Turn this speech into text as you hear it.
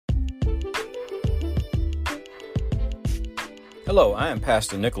Hello, I am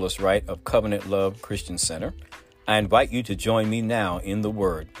Pastor Nicholas Wright of Covenant Love Christian Center. I invite you to join me now in the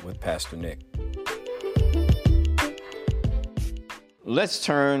Word with Pastor Nick. Let's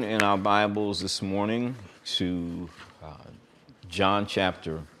turn in our Bibles this morning to John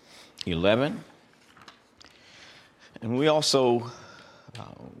chapter 11. And we also,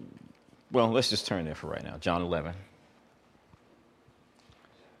 let's just turn there for right now, John 11.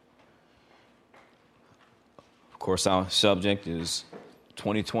 Of course, our subject is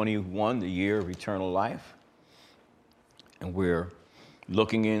 2021, the year of eternal life. And we're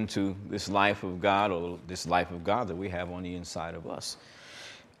looking into this life of God, or this life of God that we have on the inside of us.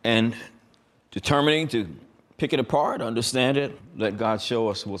 And determining to pick it apart, understand it, let God show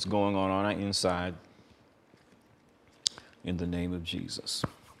us what's going on our inside in the name of Jesus.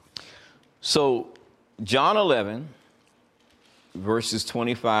 So, John 11, verses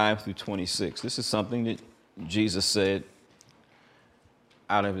 25 through 26. This is something that Jesus said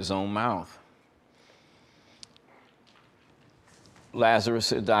out of his own mouth. Lazarus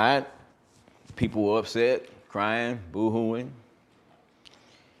had died. People were upset, crying, boo-hooing.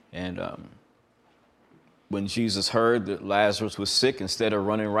 And when Jesus heard that Lazarus was sick, instead of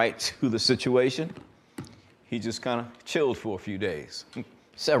running right to the situation, he just kind of chilled for a few days,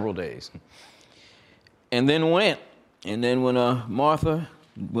 several days. And then went. And then when Martha,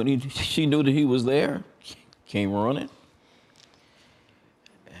 she knew that he was there, came running.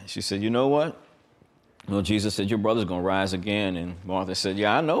 And she said, you know what? Well, Jesus said, your brother's going to rise again. And Martha said,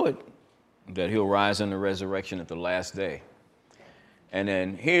 yeah, I know it, that he'll rise in the resurrection at the last day. And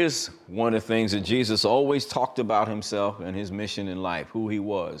then here's one of the things that Jesus always talked about himself and his mission in life, who he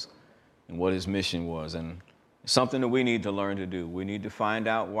was and what his mission was. And it's something that we need to learn to do. We need to find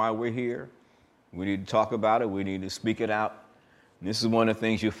out why we're here. We need to talk about it. We need to speak it out. And this is one of the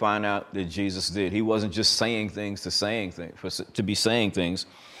things you find out that Jesus did. He wasn't just saying things to be saying things.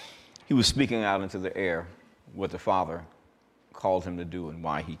 He was speaking out into the air what the Father called him to do and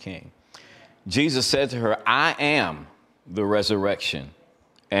why he came. Jesus said to her, I am the resurrection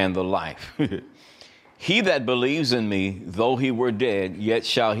and the life. He that believes in me, though he were dead, yet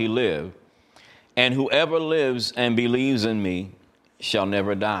shall he live. And whoever lives and believes in me shall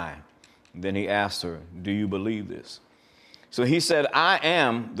never die. Then he asked her, do you believe this? So he said, I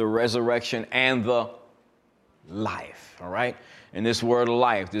am the resurrection and the life, all right? And this word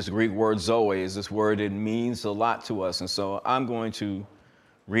life, this Greek word zoe, is this word that means a lot to us. And so I'm going to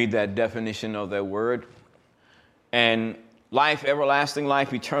read that definition of that word. And life, everlasting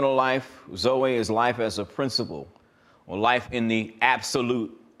life, eternal life, zoe is life as a principle, or life in the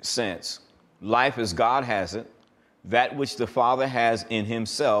absolute sense. Life as God has it, that which the Father has in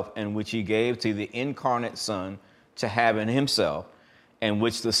himself and which he gave to the incarnate Son to have in himself, and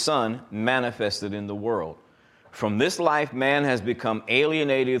which the Son manifested in the world. From this life, man has become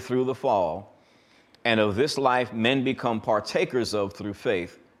alienated through the fall, and of this life, men become partakers of through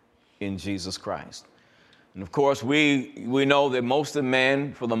faith in Jesus Christ. And of course, we know that most of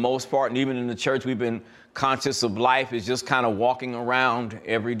men, for the most part, and even in the church, we've been conscious of life is just kind of walking around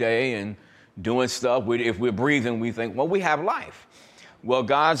every day and doing stuff. If we're breathing, we think, well, we have life. Well,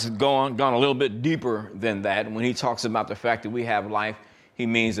 God's gone a little bit deeper than that. And when he talks about the fact that we have life, he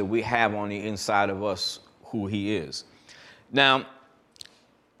means that we have on the inside of us who he is. Now,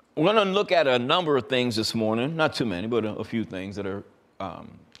 we're going to look at a number of things this morning, not too many, but a few things that are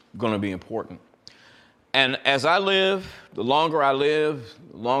going to be important. And as I live, the longer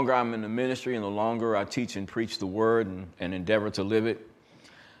I'm in the ministry, and the longer I teach and preach the word and endeavor to live it,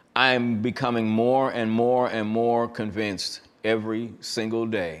 I'm becoming more and more and more convinced every single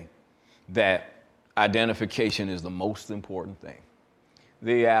day that identification is the most important thing,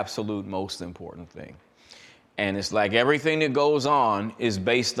 the absolute most important thing. And it's like everything that goes on is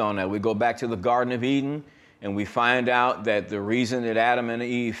based on that. We go back to the Garden of Eden, and we find out that the reason that Adam and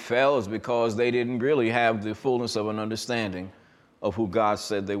Eve fell is because they didn't really have the fullness of an understanding of who God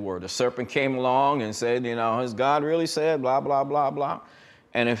said they were. The serpent came along and said, has God really said blah, blah, blah, blah.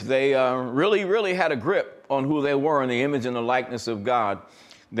 And if they really, really had a grip on who they were in the image and the likeness of God,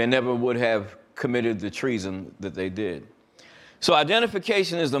 they never would have committed the treason that they did. So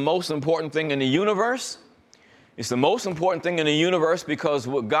identification is the most important thing in the universe. It's the most important thing in the universe because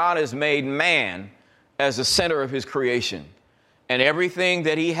what God has made man as the center of his creation. And everything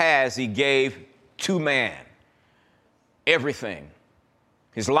that he has, he gave to man. Everything.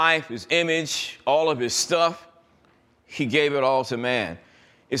 His life, his image, all of his stuff, he gave it all to man.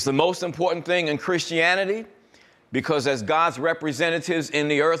 It's the most important thing in Christianity because as God's representatives in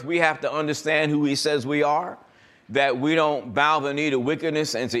the earth, we have to understand who he says we are, that we don't bow the knee to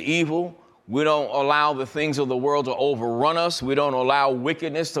wickedness and to evil. We don't allow the things of the world to overrun us. We don't allow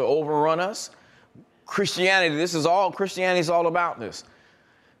wickedness to overrun us. Christianity is all about this.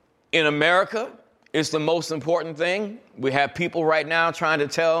 In America, it's the most important thing. We have people right now trying to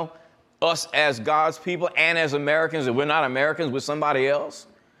tell us as God's people and as Americans that we're not Americans, we're somebody else.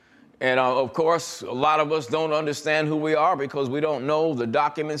 And of course, a lot of us don't understand who we are because we don't know the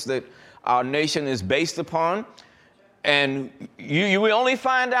documents that our nation is based upon. And we only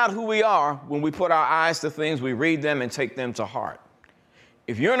find out who we are when we put our eyes to things, we read them and take them to heart.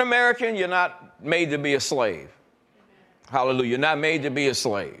 If you're an American, you're not made to be a slave. Hallelujah. You're not made to be a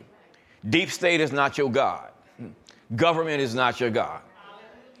slave. Deep state is not your God. Government is not your God.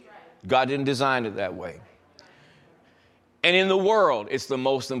 God didn't design it that way. And in the world, it's the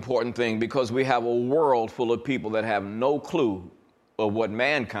most important thing because we have a world full of people that have no clue of what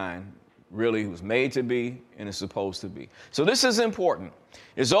mankind really was made to be and is supposed to be. So this is important.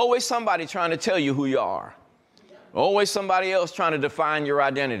 There's always somebody trying to tell you who you are. Always somebody else trying to define your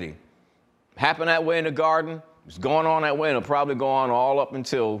identity. Happened that way in the garden. It's going on that way, and it'll probably go on all up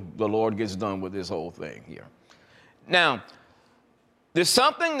until the Lord gets done with this whole thing here. Now, there's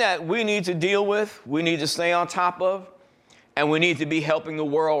something that we need to deal with, we need to stay on top of, and we need to be helping the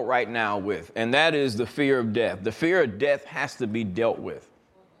world right now with, and that is the fear of death. The fear of death has to be dealt with.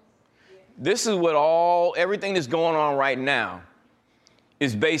 This is what everything that's going on right now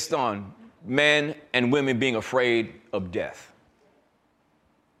is based on men and women being afraid of death.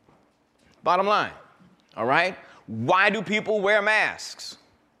 Bottom line, all right? Why do people wear masks?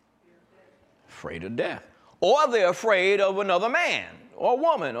 Afraid of death. Or they're afraid of another man or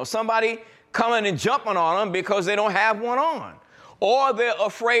woman or somebody coming and jumping on them because they don't have one on. Or they're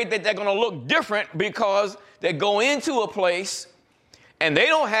afraid that they're going to look different because they go into a place and they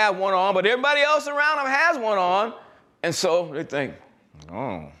don't have one on, but everybody else around them has one on. And so they think,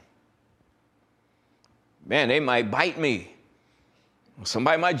 oh, man, they might bite me.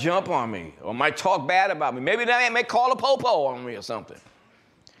 Somebody might jump on me or might talk bad about me. Maybe they may call a popo on me or something.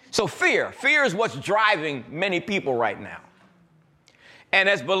 So fear is what's driving many people right now. And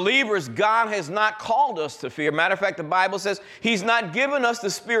as believers, God has not called us to fear. Matter of fact, the Bible says he's not given us the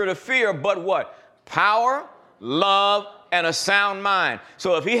spirit of fear, but what? Power, love, and a sound mind.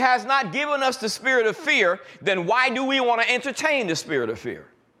 So if he has not given us the spirit of fear, then why do we want to entertain the spirit of fear?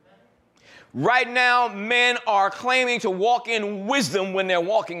 Right now, men are claiming to walk in wisdom when they're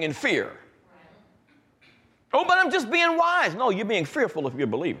walking in fear. Oh, but I'm just being wise. No, you're being fearful if you're a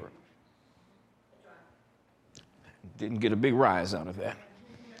believer. Didn't get a big rise out of that.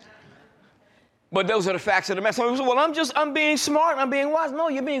 But those are the facts of the matter. Some people say, well, I'm being smart, I'm being wise. No,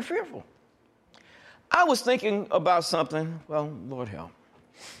 you're being fearful. I was thinking about something. Well, Lord help.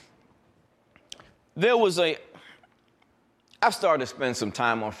 I've started to spend some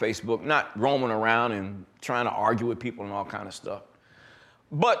time on Facebook, not roaming around and trying to argue with people and all kind of stuff,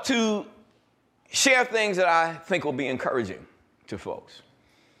 but to share things that I think will be encouraging to folks.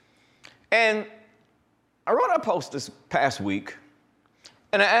 And I wrote a post this past week,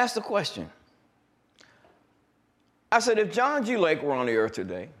 and I asked the question. I said, if John G. Lake were on the earth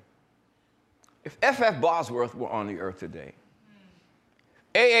today, if F.F. Bosworth were on the earth today,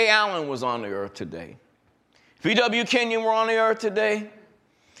 A.A. Allen was on the earth today, if E.W. Kenyon were on the earth today,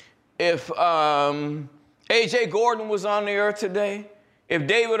 if A.J. Gordon was on the earth today, if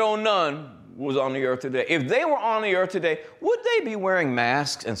David O'Nunn was on the earth today, if they were on the earth today, would they be wearing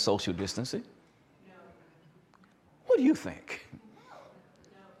masks and social distancing? No. What do you think? No.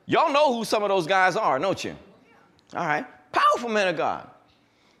 Y'all know who some of those guys are, don't you? All right. Powerful men of God.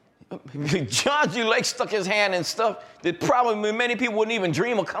 John G. Lake stuck his hand in stuff that probably many people wouldn't even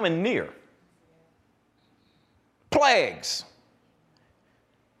dream of coming near. Plagues.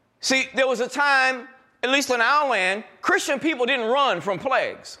 See, there was a time, at least in our land, Christian people didn't run from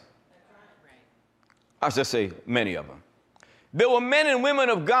plagues. I should say many of them. There were men and women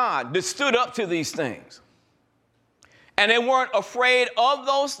of God that stood up to these things. And they weren't afraid of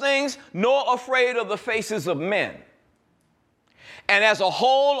those things, nor afraid of the faces of men. And as a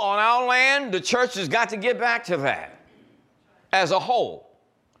whole on our land, the church has got to get back to that. As a whole.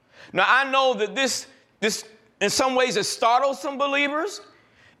 Now, I know that this in some ways it startles some believers.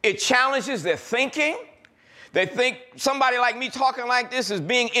 It challenges their thinking. They think somebody like me talking like this is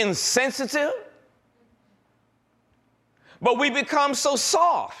being insensitive. But we become so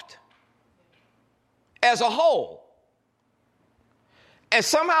soft as a whole. And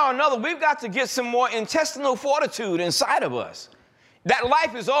somehow or another, we've got to get some more intestinal fortitude inside of us. That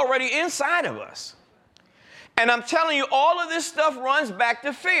life is already inside of us. And I'm telling you, all of this stuff runs back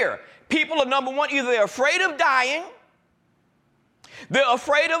to fear. People are, number one, either they're afraid of dying, They're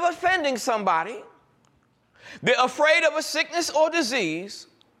afraid of offending somebody. They're afraid of a sickness or disease.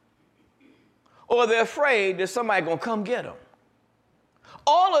 Or they're afraid that somebody's going to come get them.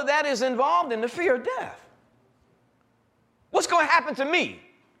 All of that is involved in the fear of death. What's going to happen to me?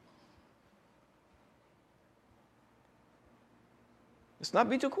 Let's not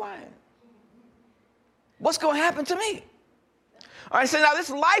be too quiet. What's going to happen to me? All right, so now this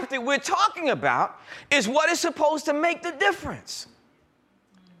life that we're talking about is what is supposed to make the difference.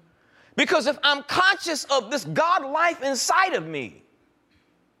 Because if I'm conscious of this God life inside of me,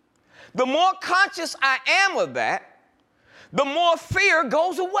 the more conscious I am of that, the more fear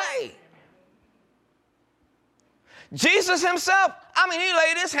goes away. Jesus himself, he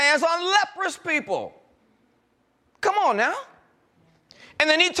laid his hands on leprous people. Come on now. And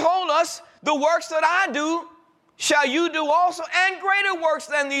then he told us, the works that I do shall you do also, and greater works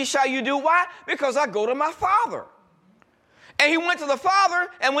than these shall you do. Why? Because I go to my Father. And he went to the Father,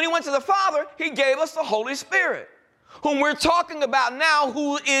 and when he went to the Father, he gave us the Holy Spirit, whom we're talking about now,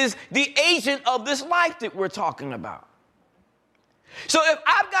 who is the agent of this life that we're talking about. So if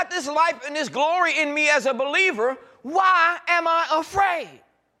I've got this life and this glory in me as a believer, why am I afraid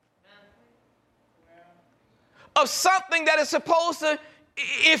of something that is supposed to,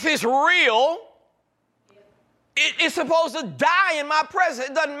 if it's real, it's supposed to die in my presence?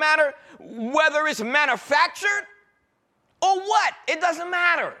 It doesn't matter whether it's manufactured or what. It doesn't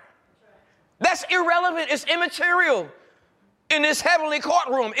matter. That's irrelevant. It's immaterial in this heavenly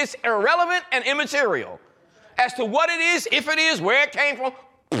courtroom. It's irrelevant and immaterial as to what it is, if it is, where it came from.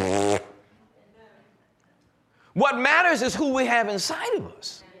 What matters is who we have inside of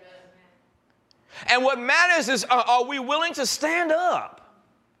us. And what matters is, are we willing to stand up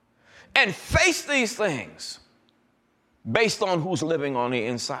and face these things based on who's living on the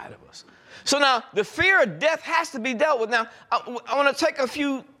inside of us? So now, the fear of death has to be dealt with. Now, I want to take a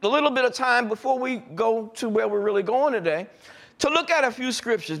little bit of time before we go to where we're really going today to look at a few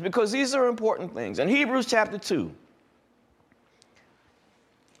scriptures, because these are important things. In Hebrews chapter 2,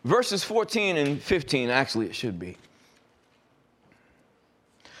 verses 14 and 15, actually it should be.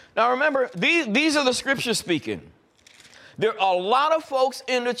 Now remember, these are the scriptures speaking. There are a lot of folks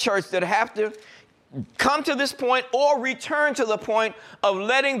in the church that have to come to this point or return to the point of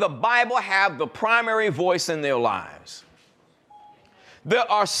letting the Bible have the primary voice in their lives. There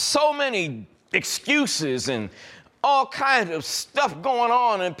are so many excuses and all kinds of stuff going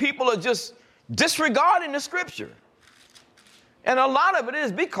on, and people are just disregarding the scripture. And a lot of it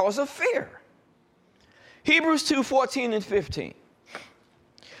is because of fear. Hebrews 2, 14 and 15.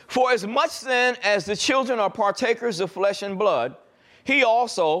 For as much then as the children are partakers of flesh and blood, he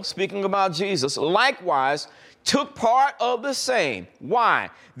also, speaking about Jesus, likewise took part of the same.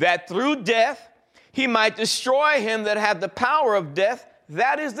 Why? That through death he might destroy him that had the power of death,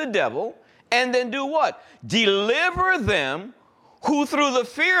 that is the devil, and then do what? Deliver them who through the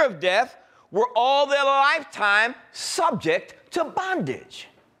fear of death were all their lifetime subject to bondage.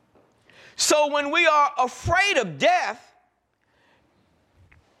 So when we are afraid of death,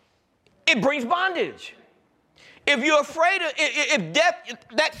 it brings bondage. If you're afraid of, if death,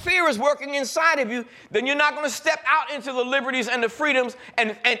 that fear is working inside of you, then you're not going to step out into the liberties and the freedoms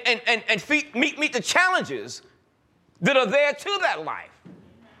and meet the challenges that are there to that life,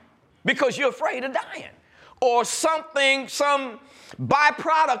 because you're afraid of dying or some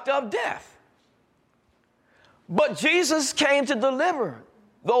byproduct of death. But Jesus came to deliver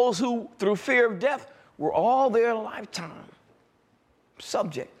those who, through fear of death, were all their lifetime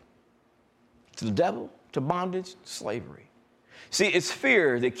subject to the devil, to bondage, slavery. See, it's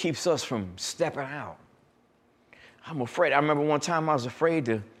fear that keeps us from stepping out. I'm afraid. I remember one time I was afraid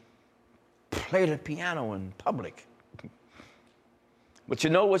to play the piano in public. But you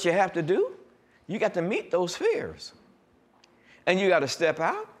know what you have to do? You got to meet those fears. And you got to step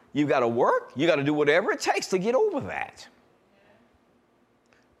out. You got to work. You got to do whatever it takes to get over that.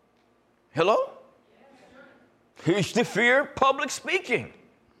 Hello? Here's the fear of public speaking.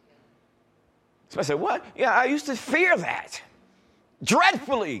 So I said, what? Yeah, I used to fear that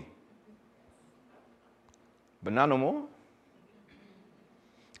dreadfully. But not no more.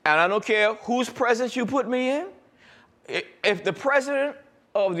 And I don't care whose presence you put me in. If the president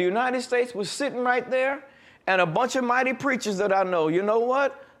of the United States was sitting right there and a bunch of mighty preachers that I know, you know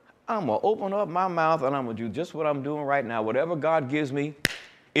what? I'm going to open up my mouth and I'm going to do just what I'm doing right now. Whatever God gives me,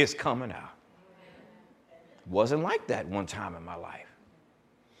 it's coming out. Wasn't like that one time in my life.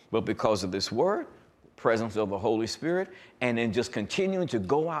 But because of this word, the presence of the Holy Spirit, and then just continuing to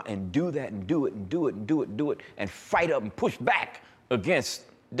go out and do that and do it and do it and do it and do it and fight up and push back against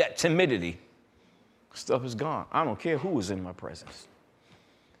that timidity, stuff is gone. I don't care who is in my presence.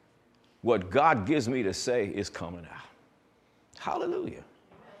 what God gives me to say is coming out. Hallelujah.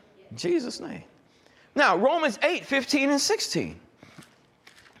 In Jesus' name. Now, Romans 8, 15 and 16.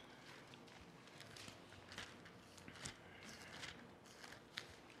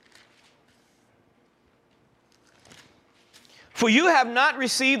 For you have not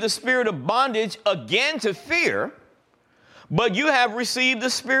received the spirit of bondage again to fear, but you have received the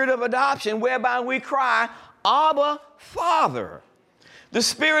spirit of adoption, whereby we cry, Abba, Father. The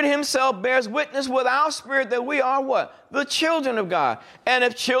Spirit himself bears witness with our spirit that we are what? The children of God. And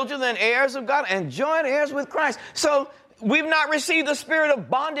if children, then heirs of God, and joint heirs with Christ. So we've not received the spirit of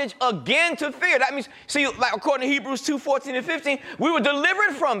bondage again to fear. That means, see, like according to Hebrews 2, 14 and 15, we were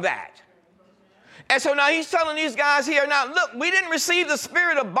delivered from that. And so now he's telling these guys here, now look, we didn't receive the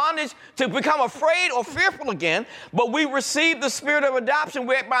spirit of bondage to become afraid or fearful again, but we received the spirit of adoption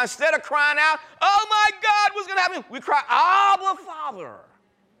whereby instead of crying out, oh my God, what's going to happen? We cry, Abba, Father.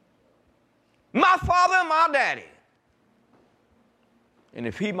 My father and my daddy. And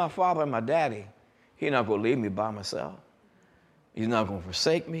if he's my father and my daddy, he's not going to leave me by myself. He's not going to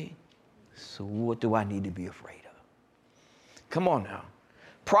forsake me. So what do I need to be afraid of? Come on now.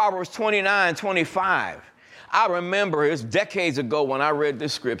 Proverbs 29, 25. I remember it was decades ago when I read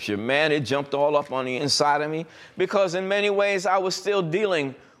this scripture. Man, it jumped all up on the inside of me because in many ways I was still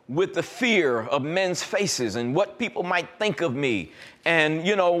dealing with the fear of men's faces and what people might think of me and,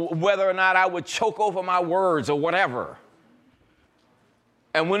 you know, whether or not I would choke over my words or whatever.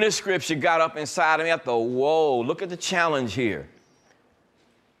 And when this scripture got up inside of me, I thought, whoa, look at the challenge here.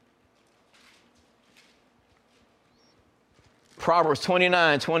 Proverbs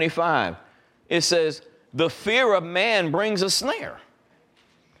 29, 25, it says, the fear of man brings a snare,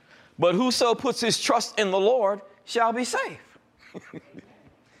 but whoso puts his trust in the Lord shall be safe.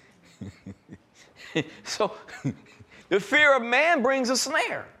 So the fear of man brings a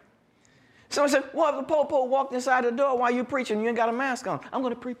snare. Someone said, well, if the popo walked inside the door while you're preaching, you ain't got a mask on. I'm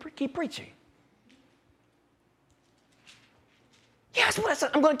going to keep preaching. Yeah, that's what I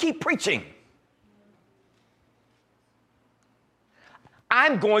said. I'm going to keep preaching.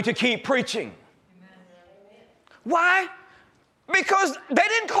 I'm going to keep preaching. Amen. Why? Because they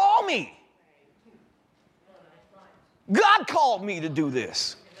didn't call me. God called me to do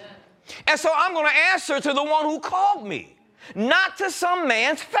this. Amen. And so I'm going to answer to the one who called me, not to some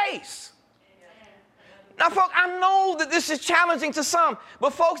man's face. Amen. Now, folks, I know that this is challenging to some,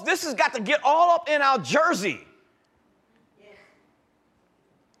 but folks, this has got to get all up in our jersey.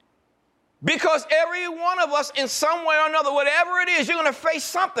 Because every one of us in some way or another, whatever it is, you're going to face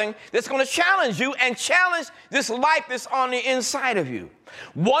something that's going to challenge you and challenge this life that's on the inside of you.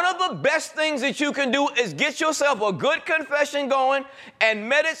 One of the best things that you can do is get yourself a good confession going and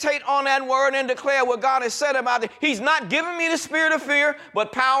meditate on that word and declare what God has said about it. He's not giving me the spirit of fear,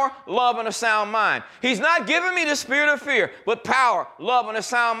 but power, love, and a sound mind. He's not giving me the spirit of fear, but power, love, and a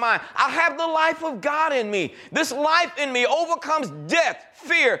sound mind. I have the life of God in me. This life in me overcomes death,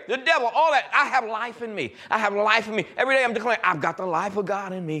 fear, the devil, all that. I have life in me. I have life in me. Every day I'm declaring, I've got the life of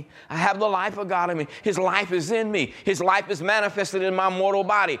God in me. I have the life of God in me. His life is in me. His life is manifested in my mortal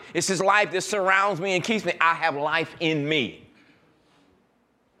body. It's his life that surrounds me and keeps me. I have life in me.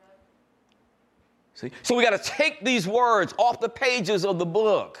 See? So we got to take these words off the pages of the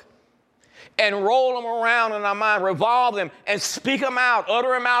book and roll them around in our mind, revolve them, and speak them out, utter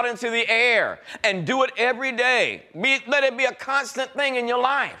them out into the air, and do it every day. Let it be a constant thing in your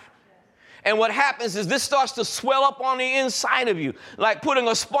life. And what happens is this starts to swell up on the inside of you, like putting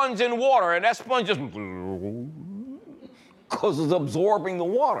a sponge in water, and that sponge just, because it's absorbing the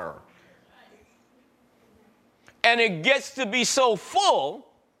water. And it gets to be so full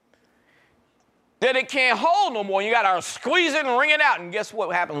that it can't hold no more. You got to squeeze it and wring it out. And guess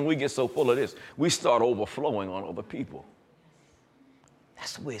what happens when we get so full of this? We start overflowing on other people.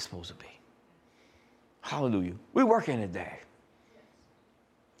 That's the way it's supposed to be. Hallelujah. We're working today,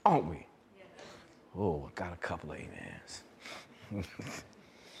 aren't we? Oh, I got a couple of amens.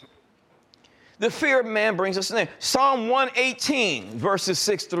 The fear of man brings us in. Psalm 118, verses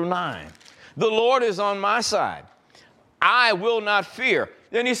 6 through 9. The Lord is on my side. I will not fear.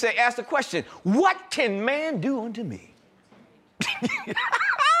 Then he said, ask the question, what can man do unto me?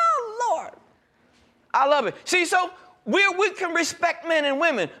 Oh, Lord. I love it. See, so we can respect men and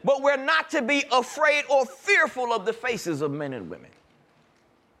women, but we're not to be afraid or fearful of the faces of men and women.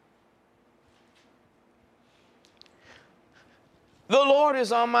 The Lord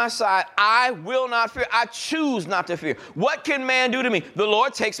is on my side. I will not fear. I choose not to fear. What can man do to me? The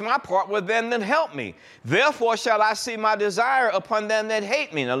Lord takes my part with them that help me. Therefore shall I see my desire upon them that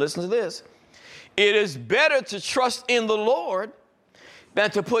hate me. Now listen to this. It is better to trust in the Lord than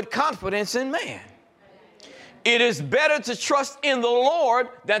to put confidence in man. It is better to trust in the Lord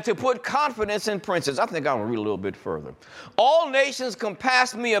than to put confidence in princes. I think I'll read a little bit further. All nations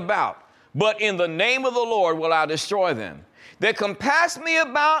compass me about, but in the name of the Lord will I destroy them. They compass me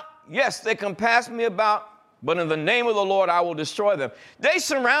about, yes, they compass me about, but in the name of the Lord I will destroy them. They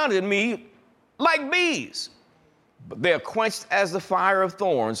surrounded me like bees, but they are quenched as the fire of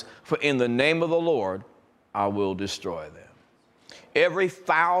thorns, for in the name of the Lord I will destroy them. Every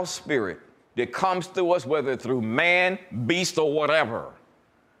foul spirit that comes through us, whether through man, beast, or whatever,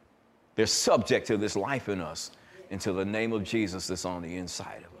 they're subject to this life in us until the name of Jesus that's on the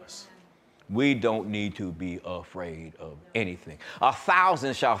inside of us. We don't need to be afraid of anything.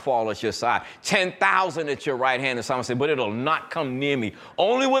 1,000 shall fall at your side, 10,000 at your right hand, and someone say, but it'll not come near me.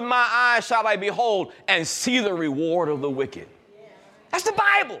 Only with my eyes shall I behold and see the reward of the wicked. That's the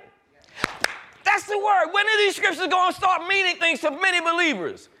Bible. That's the word. When are these scriptures going to start meaning things to many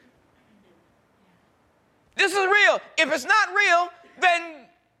believers? This is real. If it's not real, then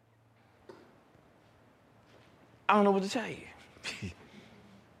I don't know what to tell you.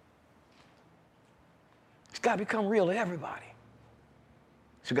 It's got to become real to everybody.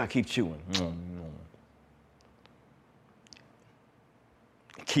 So you got to keep chewing.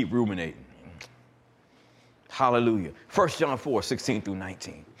 Keep ruminating. Hallelujah. 1 John 4, 16 through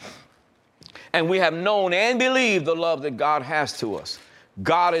 19. And we have known and believed the love that God has to us.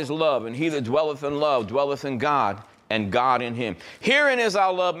 God is love, and he that dwelleth in love dwelleth in God, and God in him. Herein is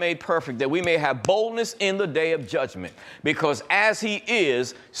our love made perfect, that we may have boldness in the day of judgment. Because as he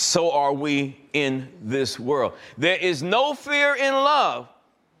is, so are we in this world. There is no fear in love,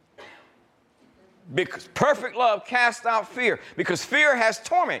 because perfect love casts out fear, because fear has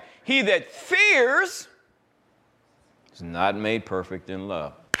torment. He that fears is not made perfect in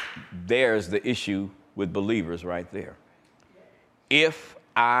love. There's the issue with believers right there. If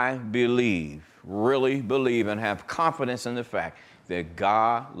I believe, really believe, and have confidence in the fact that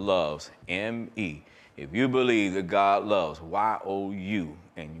God loves, M-E, if you believe that God loves, Y-O-U,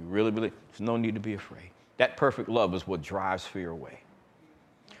 and you really believe, there's no need to be afraid. That perfect love is what drives fear away.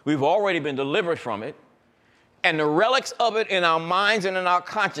 We've already been delivered from it, and the relics of it in our minds and in our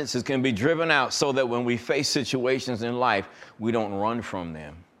consciences can be driven out so that when we face situations in life, we don't run from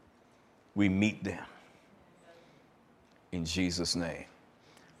them. We meet them. In Jesus' name.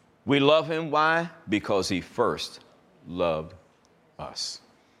 We love him. Why? Because he first loved us.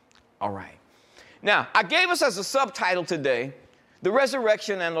 All right. Now, I gave us as a subtitle today, the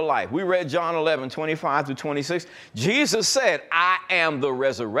resurrection and the life. We read John 11, 25 through 26. Jesus said, I am the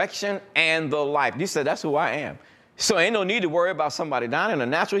resurrection and the life. He said, that's who I am. So ain't no need to worry about somebody dying in the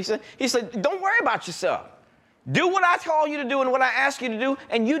natural. He said, don't worry about yourself. Do what I call you to do and what I ask you to do,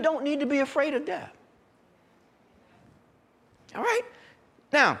 and you don't need to be afraid of death. All right?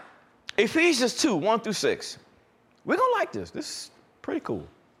 Now, Ephesians 2, 1 through 6. We're going to like this. This is pretty cool.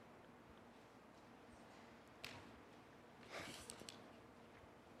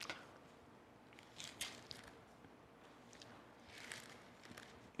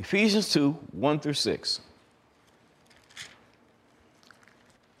 Ephesians 2, 1 through 6.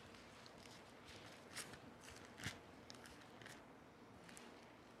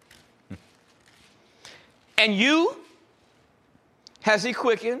 And you has he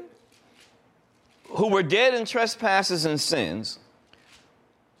quickened, who were dead in trespasses and sins,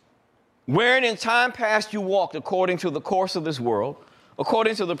 wherein in time past you walked according to the course of this world,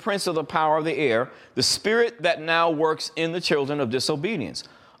 according to the prince of the power of the air, the spirit that now works in the children of disobedience,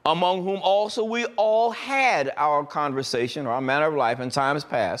 among whom also we all had our conversation, or our manner of life in times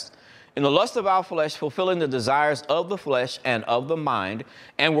past, in the lust of our flesh, fulfilling the desires of the flesh and of the mind,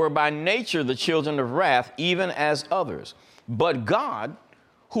 and were by nature the children of wrath, even as others. But God,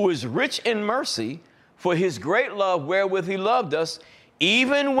 who is rich in mercy, for his great love wherewith he loved us,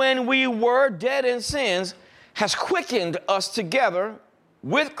 even when we were dead in sins, has quickened us together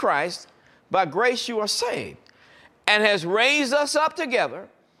with Christ. By grace you are saved, and has raised us up together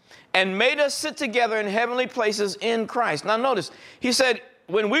and made us sit together in heavenly places in Christ. Now notice, he said,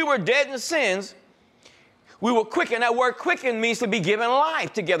 when we were dead in sins, we were quickened. That word quickened means to be given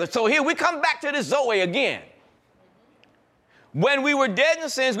life together. So here we come back to the Zoe again. When we were dead in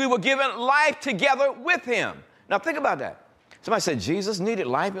sins, we were given life together with him. Now think about that. Somebody said Jesus needed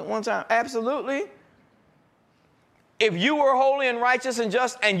life at one time. Absolutely. If you were holy and righteous and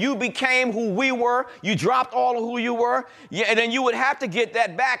just, and you became who we were, you dropped all of who you were, and then you would have to get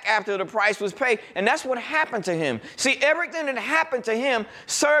that back after the price was paid. And that's what happened to him. See, everything that happened to him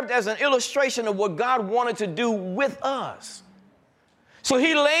served as an illustration of what God wanted to do with us. So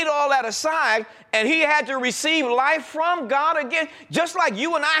he laid all that aside, and he had to receive life from God again, just like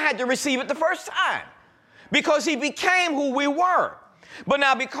you and I had to receive it the first time, because he became who we were. But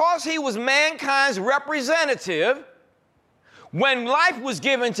now, because he was mankind's representative, when life was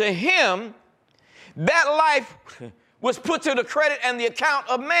given to him, that life was put to the credit and the account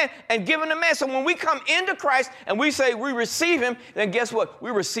of man and given to man. So when we come into Christ and we say we receive him, then guess what?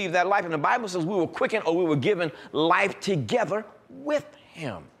 We receive that life. And the Bible says we were quickened, or we were given life together with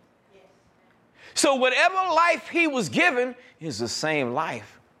him. So whatever life he was given is the same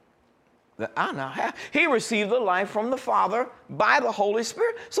life that I now have. He received the life from the Father by the Holy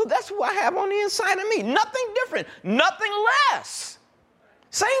Spirit. So that's what I have on the inside of me. Nothing different, nothing less.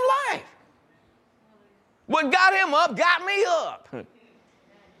 Same life. What got him up got me up.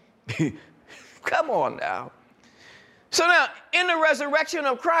 Come on now. So now, in the resurrection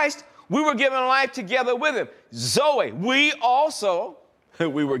of Christ, we were given life together with him. Zoe, we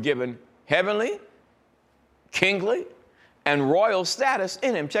were given heavenly, kingly, and royal status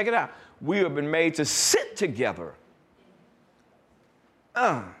in him. Check it out. We have been made to sit together.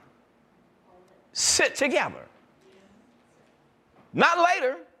 Sit together. Not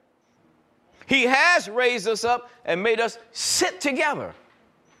later. He has raised us up and made us sit together.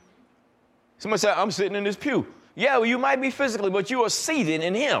 Somebody said, I'm sitting in this pew. Yeah, well, you might be physically, but you are seated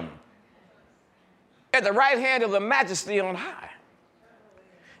in him at the right hand of the majesty on high.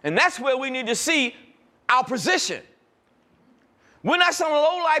 And that's where we need to see our position. We're not some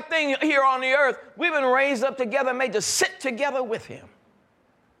low-life thing here on the earth. We've been raised up together, made to sit together with him.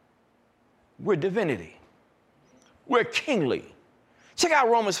 We're divinity. We're kingly. Check out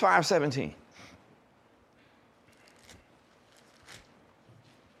Romans 5:17.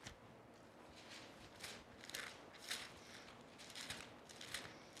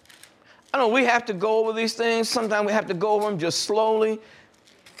 I know we have to go over these things. Sometimes we have to go over them just slowly,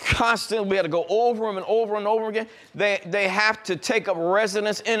 constantly. We have to go over them and over and over again. They have to take up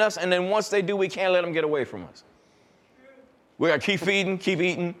residence in us, and then once they do, we can't let them get away from us. We got to keep feeding, keep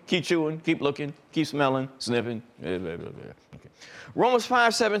eating, keep chewing, keep looking, keep smelling, sniffing. Okay. Romans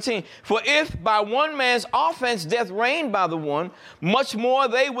 5:17. For if by one man's offense death reigned by the one, much more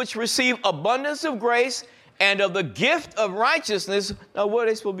they which receive abundance of grace and of the gift of righteousness, now what are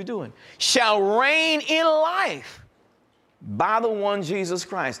they supposed to be doing? Shall reign in life by the one Jesus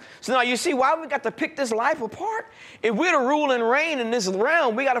Christ. So now you see why we got to pick this life apart? If we're to rule and reign in this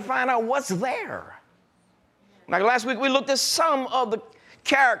realm, we got to find out what's there. Like last week, we looked at some of the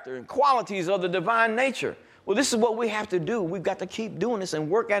character and qualities of the divine nature. Well, this is what we have to do. We've got to keep doing this and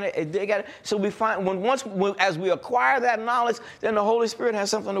work at it and dig at it. So we find as we acquire that knowledge, then the Holy Spirit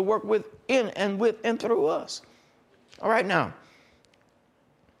has something to work with and through us. All right, now,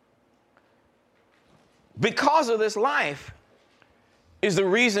 because of this life is the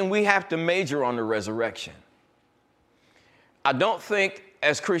reason we have to major on the resurrection. I don't think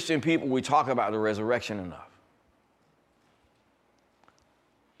as Christian people we talk about the resurrection enough.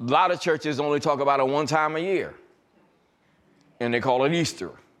 A lot of churches only talk about it one time a year, and they call it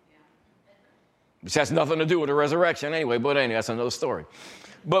Easter, which has nothing to do with the resurrection anyway, but anyway, that's another story.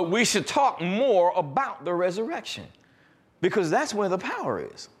 But we should talk more about the resurrection, because that's where the power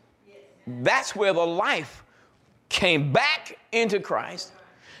is. That's where the life came back into Christ,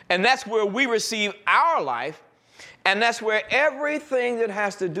 and that's where we receive our life, and that's where everything that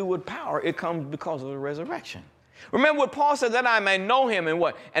has to do with power, it comes because of the resurrection. Remember what Paul said, that I may know him and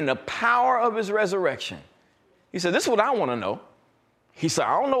what? And the power of his resurrection. He said, this is what I want to know. He said,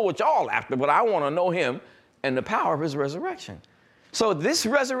 I don't know what y'all after, but I want to know him and the power of his resurrection. So this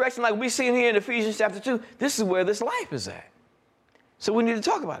resurrection, like we see here in Ephesians chapter 2, this is where this life is at. So we need to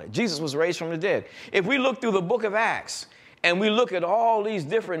talk about it. Jesus was raised from the dead. If we look through the book of Acts and we look at all these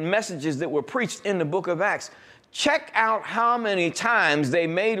different messages that were preached in the book of Acts, check out how many times they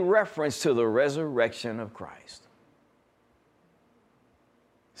made reference to the resurrection of Christ.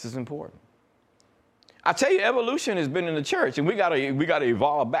 This is important. I tell you, evolution has been in the church, and we got to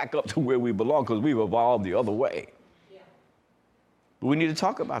evolve back up to where we belong, because we've evolved the other way. Yeah. But we need to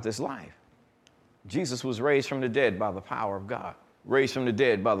talk about this life. Jesus was raised from the dead by the power of God, raised from the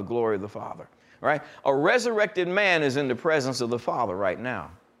dead by the glory of the Father. Right? A resurrected man is in the presence of the Father right now.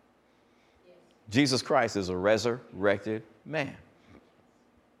 Yes. Jesus Christ is a resurrected man.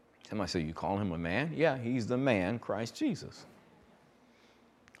 Somebody say, you call him a man? Yeah, he's the man, Christ Jesus.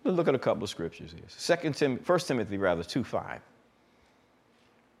 Let's look at a couple of scriptures here. 1 Timothy 2:5.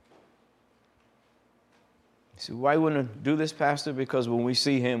 See, why wouldn't I do this, Pastor? Because when we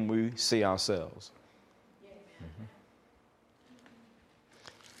see him, we see ourselves.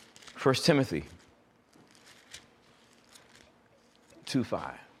 1 Timothy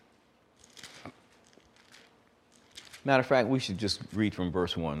 2:5. Matter of fact, we should just read from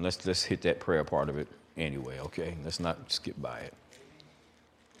verse 1. Let's hit that prayer part of it anyway, okay? Let's not skip by it.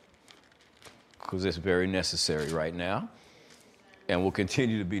 Because it's very necessary right now and will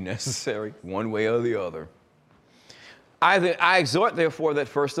continue to be necessary one way or the other. I exhort, therefore, that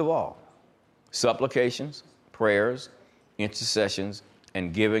first of all, supplications, prayers, intercessions,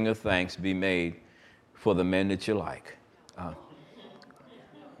 and giving of thanks be made for the men that you like.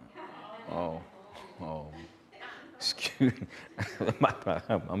 Excuse me.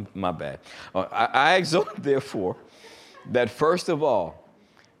 my bad. I exhort, therefore, that first of all,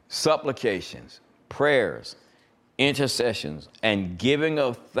 supplications, prayers, intercessions, and giving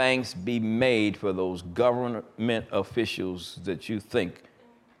of thanks be made for those government officials that you think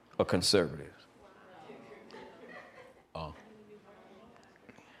are conservatives.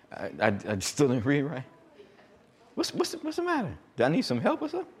 I still didn't read right. What's the matter? Do I need some help or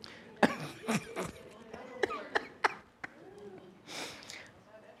something?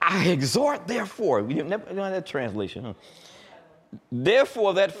 I exhort, therefore. We never know that translation, huh?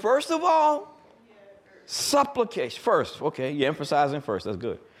 Therefore, that first of all, supplication. First, okay, you're emphasizing first. That's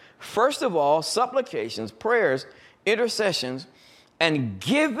good. First of all, supplications, prayers, intercessions, and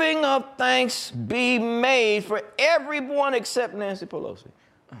giving of thanks be made for everyone except Nancy Pelosi.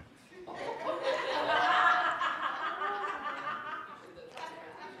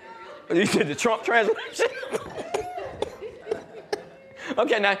 You said the Trump translation?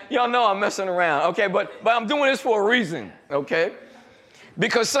 Okay, now, y'all know I'm messing around, okay? But I'm doing this for a reason, okay?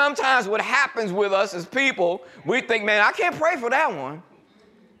 Because sometimes what happens with us as people, we think, man, I can't pray for that one.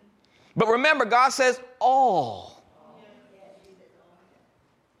 But remember, God says all.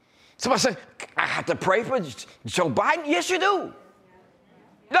 Somebody says, I have to pray for Joe Biden? Yes, you do.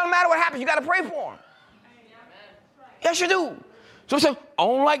 It doesn't matter what happens, you got to pray for him. Yes, you do. So say, I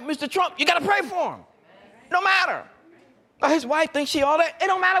don't like Mr. Trump. You got to pray for him. No matter. His wife thinks she all that. It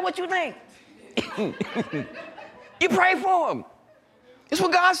don't matter what you think. You pray for him. It's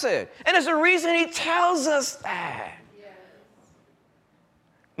what God said. And there's a reason he tells us that.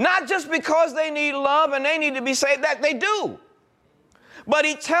 Not just because they need love and they need to be saved, that they do. But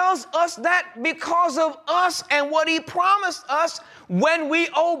he tells us that because of us and what he promised us when we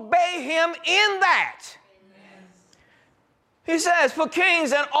obey him in that. He says, for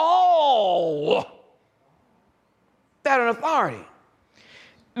kings and all that are in authority,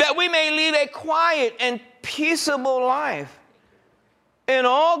 that we may lead a quiet and peaceable life in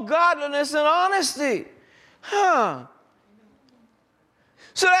all godliness and honesty. So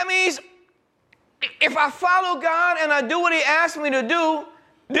that means if I follow God and I do what he asks me to do,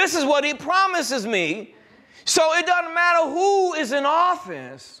 this is what he promises me. So it doesn't matter who is in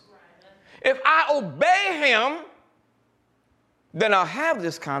office. If I obey him, then I'll have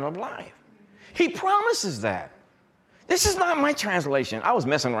this kind of life. He promises that. This is not my translation. I was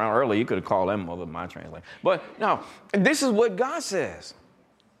messing around earlier. You could have called them other my translation. But no, this is what God says.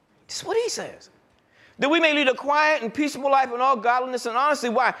 This is what he says. That we may lead a quiet and peaceable life in all godliness and honesty.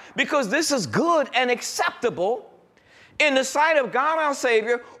 Why? Because this is good and acceptable in the sight of God our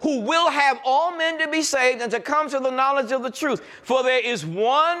Savior, who will have all men to be saved and to come to the knowledge of the truth. For there is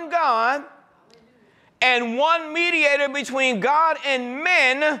one God and one mediator between God and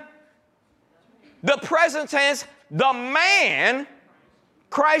men, the present tense, the man,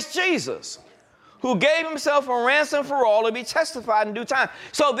 Christ Jesus, who gave himself a ransom for all to be testified in due time.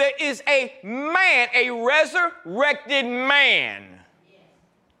 So there is a man, a resurrected man.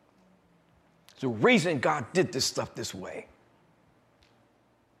 It's the reason God did this stuff this way.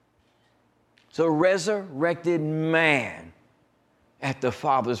 It's a resurrected man at the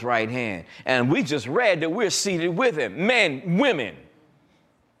Father's right hand. And we just read that we're seated with him, men, women.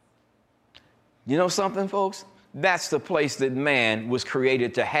 You know something, folks? That's the place that man was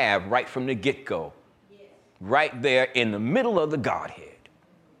created to have right from the get-go. Yes. Right there in the middle of the Godhead.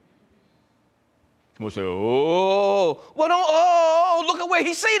 We'll say, look at where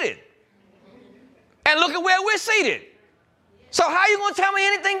he's seated. And look at where we're seated. So how are you going to tell me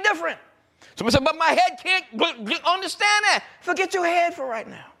anything different? Somebody said, but my head can't understand that. Forget your head for right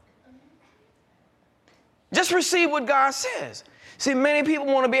now. Just receive what God says. See, many people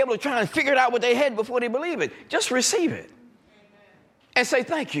want to be able to try and figure it out with their head before they believe it. Just receive it. And say,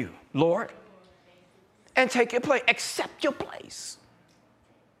 thank you, Lord. And take your place. Accept your place.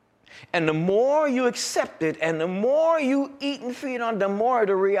 And the more you accept it and the more you eat and feed on, the more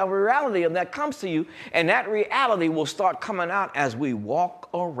the reality of that comes to you. And that reality will start coming out as we walk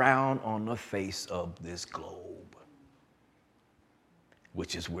around on the face of this globe.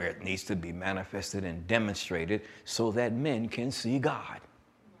 which is where it needs to be manifested and demonstrated so that men can see God.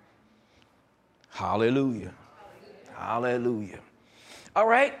 Hallelujah. Hallelujah. All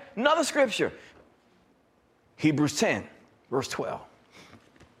right, another scripture. Hebrews 10, verse 12.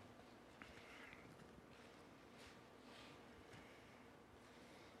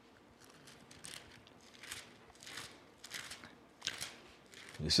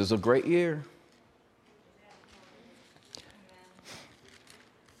 This is a great year.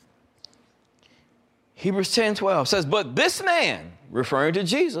 Hebrews 10:12 says, but this man, referring to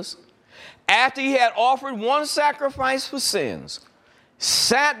Jesus, after he had offered one sacrifice for sins,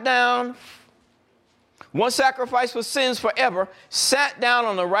 sat down, one sacrifice for sins forever, sat down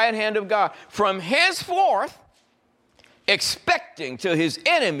on the right hand of God, from henceforth expecting till his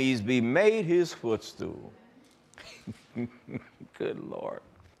enemies be made his footstool. Good Lord.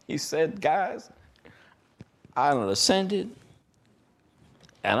 He said, guys, I done ascended,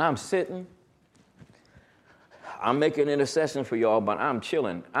 and I'm sitting. I'm making intercession for y'all, but I'm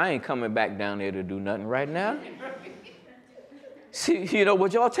chilling. I ain't coming back down there to do nothing right now. See,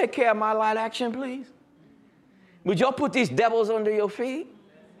 would y'all take care of my light action, please? Would y'all put these devils under your feet?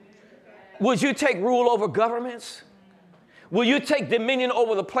 Would you take rule over governments? Will you take dominion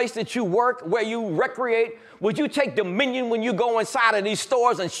over the place that you work, where you recreate? Would you take dominion when you go inside of these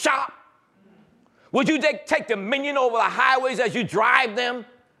stores and shop? Would you take dominion over the highways as you drive them?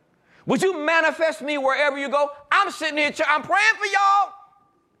 Would you manifest me wherever you go? I'm sitting here, I'm praying for y'all.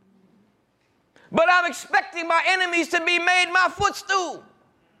 But I'm expecting my enemies to be made my footstool.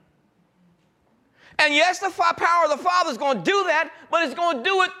 And yes, the power of the Father is going to do that, but it's going to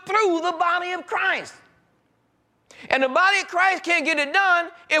do it through the body of Christ. And the body of Christ can't get it done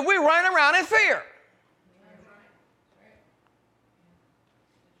if we run around in fear.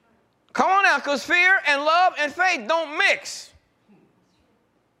 Come on now, because fear and love and faith don't mix.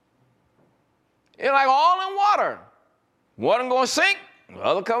 It's like all in water. One going to sink, the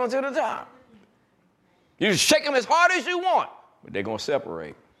other coming to the top. You just shake them as hard as you want, but they're going to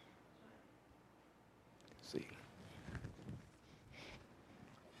separate. See.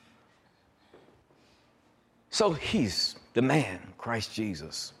 So he's the man, Christ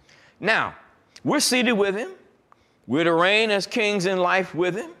Jesus. Now, we're seated with him. We're to reign as kings in life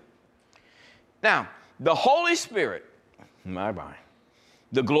with him. Now, the Holy Spirit,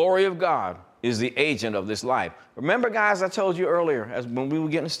 the glory of God, is the agent of this life. Remember, guys, I told you earlier, when we were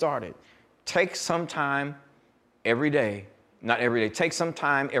getting started, take some time every day, not every day, take some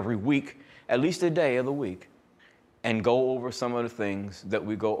time every week, at least a day of the week, and go over some of the things that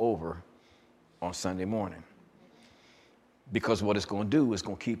we go over on Sunday morning. Because what it's going to do is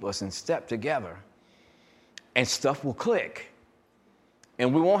going to keep us in step together, and stuff will click.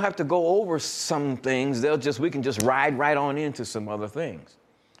 And we won't have to go over some things. We can just ride right on into some other things.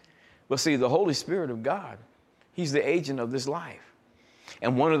 But see, the Holy Spirit of God, he's the agent of this life.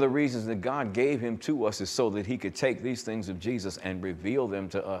 And one of the reasons that God gave him to us is so that he could take these things of Jesus and reveal them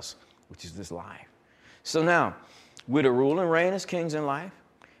to us, which is this life. So now, we're to rule and reign as kings in life.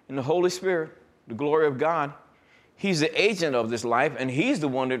 And the Holy Spirit, the glory of God, he's the agent of this life, and he's the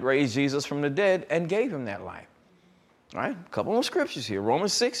one that raised Jesus from the dead and gave him that life. All right, a couple of scriptures here.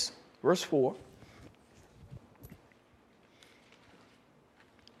 Romans 6, verse 4.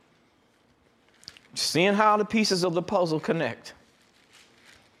 Seeing how the pieces of the puzzle connect.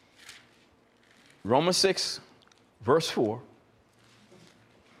 Romans 6, verse 4.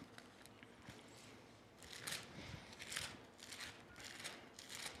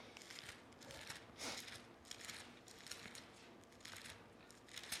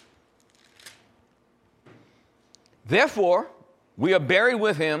 Therefore, we are buried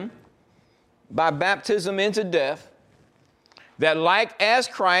with him by baptism into death, that like as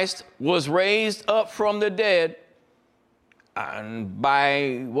Christ was raised up from the dead, and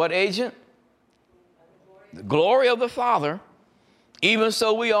by what agent? The glory of the Father, even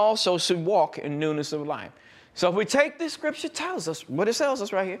so we also should walk in newness of life. So if we take this scripture, tells us what it tells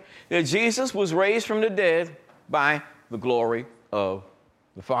us right here, that Jesus was raised from the dead by the glory of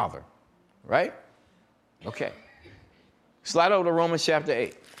the Father, right? Okay. Slide over to Romans chapter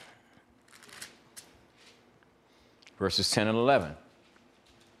 8, verses 10 and 11.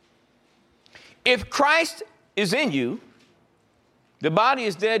 If Christ is in you, the body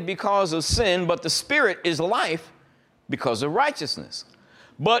is dead because of sin, but the spirit is life because of righteousness.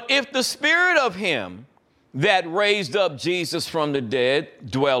 But if the spirit of him that raised up Jesus from the dead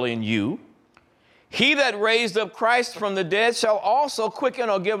dwell in you, he that raised up Christ from the dead shall also quicken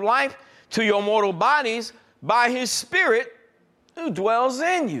or give life to your mortal bodies by his Spirit who dwells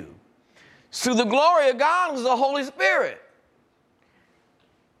in you. So the glory of God is the Holy Spirit.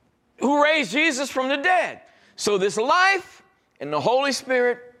 who raised Jesus from the dead. So this life and the Holy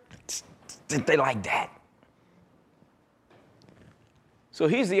Spirit, they like that. So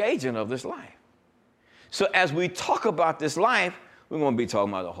he's the agent of this life. So as we talk about this life, we're going to be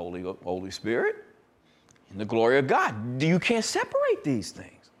talking about the Holy Spirit and the glory of God. You can't separate these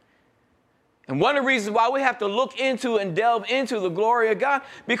things. And one of the reasons why we have to look into and delve into the glory of God,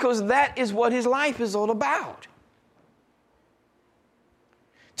 because that is what his life is all about.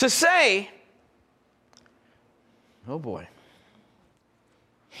 To say, oh boy,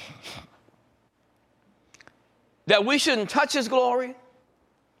 that we shouldn't touch his glory,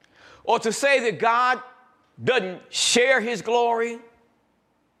 or to say that God doesn't share his glory.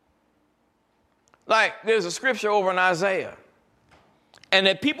 Like there's a scripture over in Isaiah, and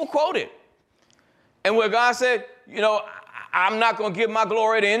that people quote it. And where God said, you know, I'm not going to give my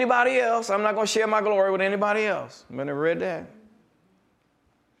glory to anybody else. I'm not going to share my glory with anybody else. You ever read that?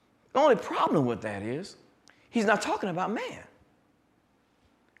 The only problem with that is he's not talking about man.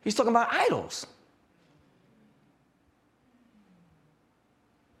 He's talking about idols.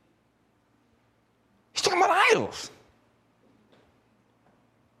 He's talking about idols.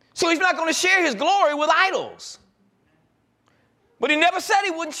 So he's not going to share his glory with idols. But he never said he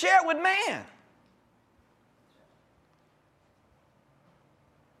wouldn't share it with man.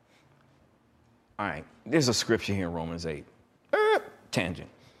 All right, there's a scripture here in Romans 8. Tangent.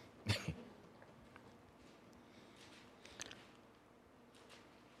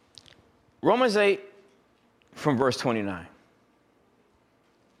 Romans 8 from verse 29.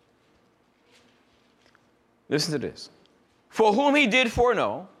 Listen to this. For whom he did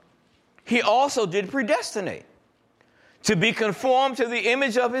foreknow, he also did predestinate, to be conformed to the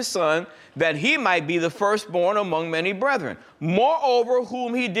image of his Son, that he might be the firstborn among many brethren. Moreover,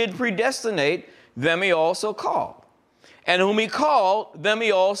 whom he did predestinate, them he also called. And whom he called, them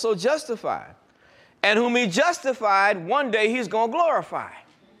he also justified. And whom he justified, one day he's going to glorify.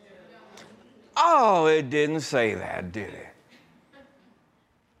 Oh, it didn't say that, did it?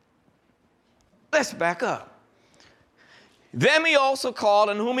 Let's back up. Them he also called,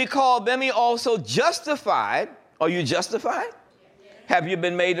 and whom he called, them he also justified. Are you justified? Have you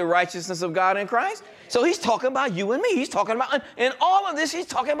been made the righteousness of God in Christ? So he's talking about you and me. He's talking about, in all of this, he's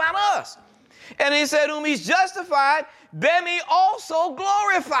talking about us. And he said, whom he's justified, them he also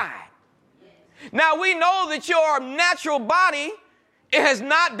glorified. Now we know that your natural body, it has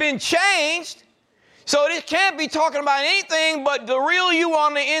not been changed. So it can't be talking about anything but the real you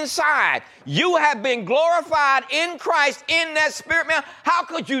on the inside. You have been glorified in Christ in that spirit, man. How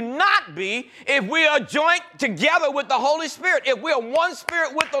could you not be if we are joined together with the Holy Spirit? If we are one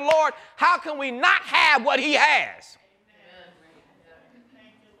spirit with the Lord, how can we not have what he has?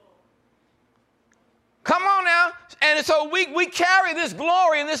 Come on now. And so we carry this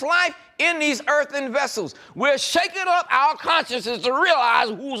glory and this life in these earthen vessels. We're shaking up our consciences to realize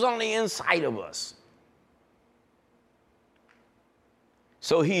who's on the inside of us.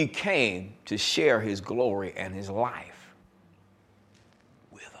 So he came to share his glory and his life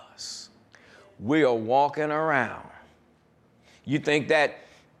with us. We are walking around. You think that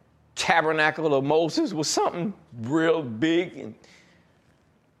tabernacle of Moses was something real big? And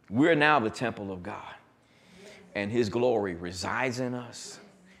we're now the temple of God. And his glory resides in us,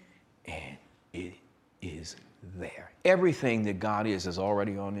 and it is there. Everything that God is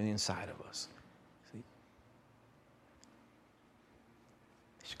already on the inside of us. See?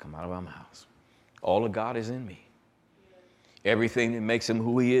 It should come out of our mouths. All of God is in me. Everything that makes him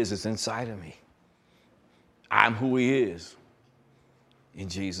who he is inside of me. I'm who he is. In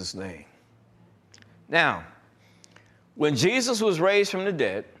Jesus' name. Now, when Jesus was raised from the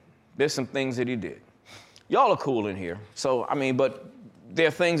dead, there's some things that he did. Y'all are cool in here. So, but there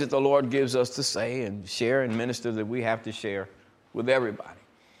are things that the Lord gives us to say and share and minister that we have to share with everybody.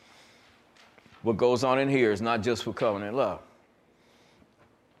 What goes on in here is not just for covenant love.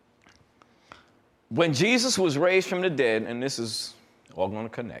 When Jesus was raised from the dead, and this is all going to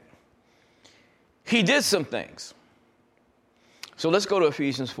connect, he did some things. So let's go to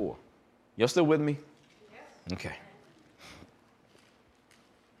Ephesians 4. Y'all still with me? Yes. Okay.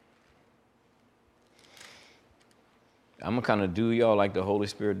 I'm going to kind of do y'all like the Holy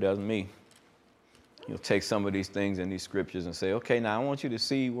Spirit does me. He'll take some of these things in these scriptures and say, okay, now I want you to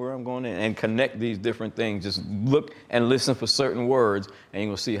see where I'm going and connect these different things. Just look and listen for certain words, and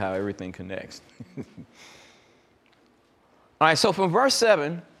you'll see how everything connects. All right, so from verse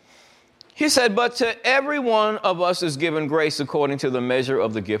 7, he said, but to every one of us is given grace according to the measure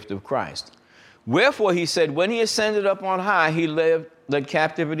of the gift of Christ. Wherefore, he said, when he ascended up on high, he led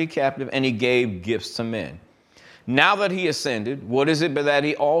captivity captive, and he gave gifts to men. Now that he ascended, what is it but that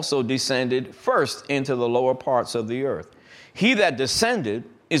he also descended first into the lower parts of the earth? He that descended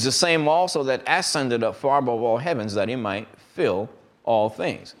is the same also that ascended up far above all heavens, that he might fill all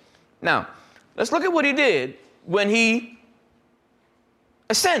things. Now, let's look at what he did when he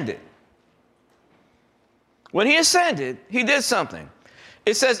ascended. When he ascended, he did something.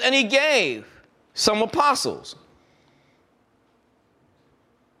 It says, and he gave some apostles,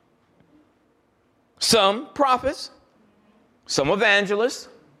 some prophets, some evangelists,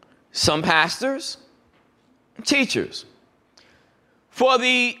 some pastors, teachers, for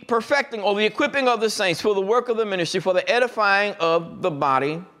the perfecting or the equipping of the saints, for the work of the ministry, for the edifying of the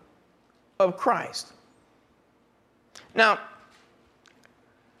body of Christ. Now,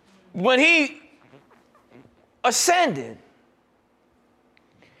 when he ascended,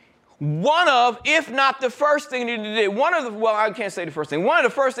 one of, if not the first thing that he did, I can't say the first thing, one of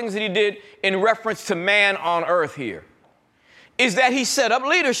the first things that he did in reference to man on earth here is that he set up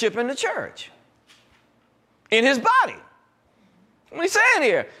leadership in the church, in his body. What he's saying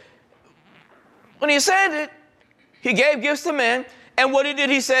here, when he ascended, he gave gifts to men, and what he did,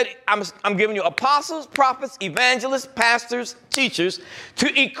 he said, I'm giving you apostles, prophets, evangelists, pastors, teachers,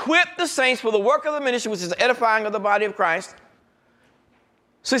 to equip the saints for the work of the ministry, which is the edifying of the body of Christ.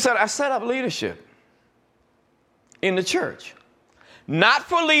 So he said, I set up leadership in the church, not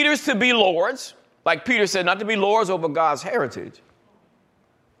for leaders to be lords, like Peter said, not to be lords over God's heritage,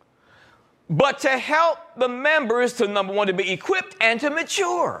 but to help the members to, number one, to be equipped and to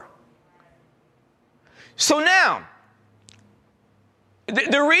mature. So now,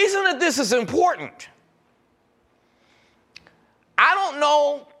 the reason that this is important, I don't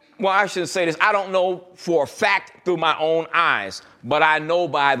know, well, I shouldn't say this, I don't know for a fact through my own eyes, but I know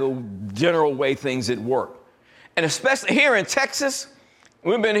by the general way things that work. And especially here in Texas,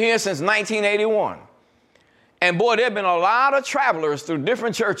 we've been here since 1981. And boy, there have been a lot of travelers through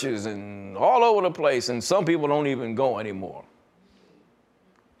different churches and all over the place, and some people don't even go anymore.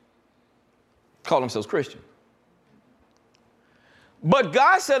 Call themselves Christian. But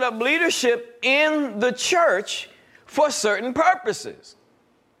God set up leadership in the church for certain purposes.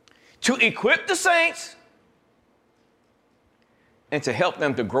 To equip the saints and to help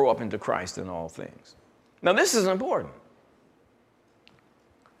them to grow up into Christ in all things. Now, this is important.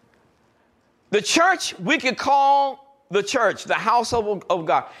 The church, we could call the church, the household of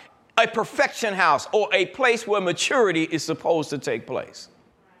God, a perfection house or a place where maturity is supposed to take place.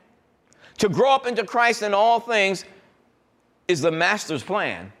 To grow up into Christ in all things is the master's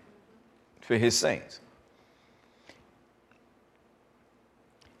plan for his saints.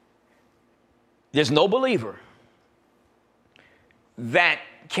 There's no believer that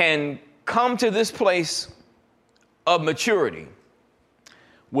can come to this place of maturity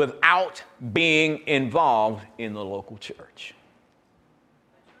without being involved in the local church.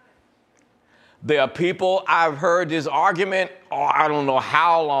 There are people, I've heard this argument, I don't know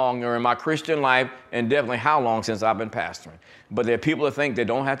how long in my Christian life, and definitely how long since I've been pastoring. But there are people that think they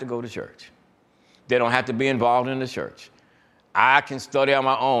don't have to go to church. They don't have to be involved in the church. I can study on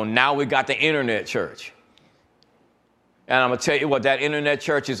my own. Now we got the internet church. And I'm going to tell you what, that internet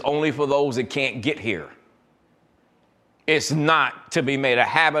church is only for those that can't get here. It's not to be made a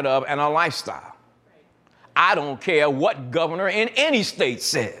habit of and a lifestyle. I don't care what governor in any state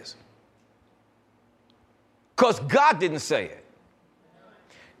says, because God didn't say it.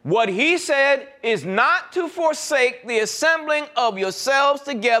 What he said is not to forsake the assembling of yourselves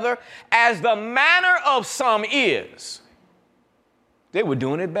together as the manner of some is. They were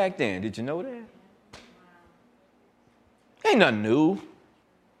doing it back then. Did you know that? Ain't nothing new.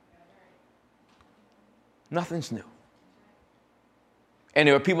 Nothing's new. And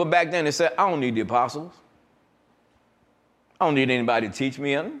there were people back then that said, I don't need the apostles. I don't need anybody to teach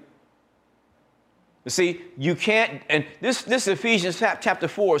me anything. You see, you can't, and this Ephesians chapter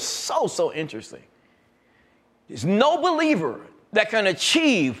 4 is so interesting. There's no believer that can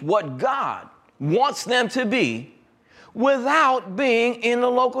achieve what God wants them to be without being in the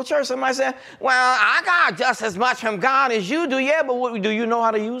local church. Somebody said, well, I got just as much from God as you do. Yeah, but do you know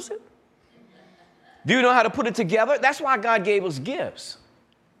how to use it? Do you know how to put it together? That's why God gave us gifts.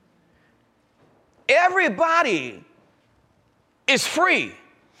 Everybody is free.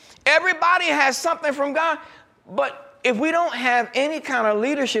 Everybody has something from God. But if we don't have any kind of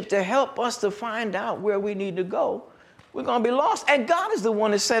leadership to help us to find out where we need to go, we're going to be lost. And God is the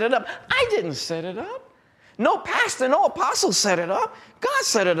one that set it up. I didn't set it up. No pastor, no apostle set it up. God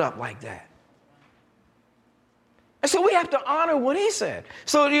set it up like that. And so we have to honor what he said.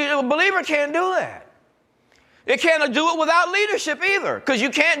 So a believer can't do that. They can't do it without leadership either, because you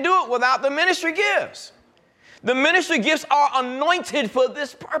can't do it without the ministry gifts. The ministry gifts are anointed for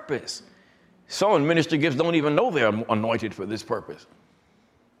this purpose. Some ministry gifts don't even know they're anointed for this purpose.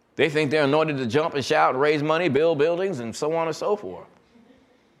 They think they're anointed to jump and shout and raise money, build buildings, and so on and so forth.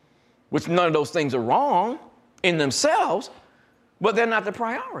 Which none of those things are wrong in themselves, but they're not the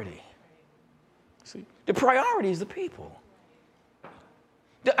priority. See, the priority is the people.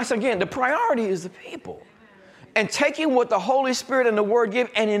 Again, the priority is the people. And taking what the Holy Spirit and the Word give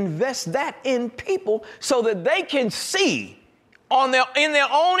and invest that in people so that they can see in their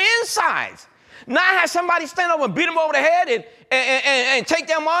own insides. Not have somebody stand over and beat them over the head and take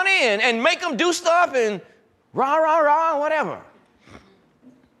their money and make them do stuff and rah, rah, rah, whatever.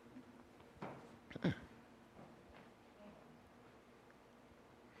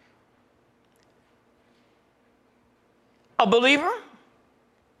 A believer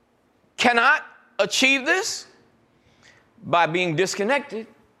cannot achieve this by being disconnected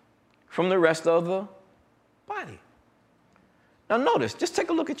from the rest of the body. Now notice, just take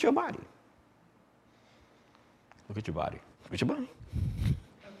a look at your body. Look at your body. Look at your body.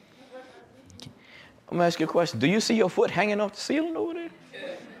 I'm going to ask you a question. Do you see your foot hanging off the ceiling over there?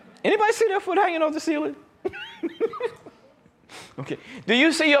 Anybody see their foot hanging off the ceiling? Okay. Do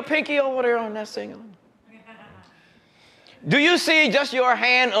you see your pinky over there on that ceiling? Do you see just your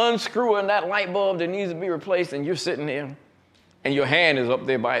hand unscrewing that light bulb that needs to be replaced and you're sitting there and your hand is up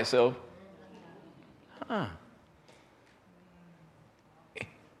there by itself?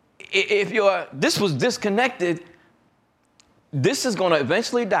 If this was disconnected, this is going to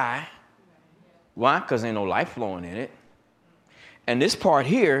eventually die. Why? Because ain't no life flowing in it. And this part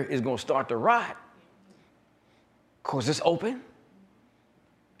here is going to start to rot because it's open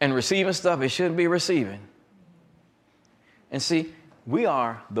and receiving stuff it shouldn't be receiving. And see, we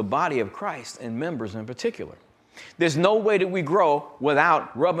are the body of Christ and members in particular. There's no way that we grow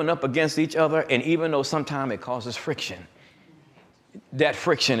without rubbing up against each other, and even though sometimes it causes friction, that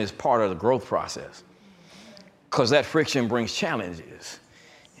friction is part of the growth process because that friction brings challenges.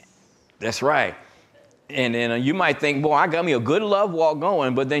 That's right. And then you might think, boy, I got me a good love walk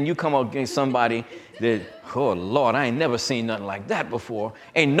going, but then you come up against somebody that, oh, Lord, I ain't never seen nothing like that before.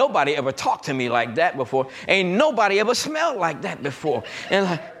 Ain't nobody ever talked to me like that before. Ain't nobody ever smelled like that before. And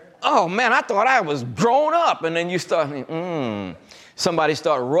like, oh, man, I thought I was grown up. And then you start thinking, somebody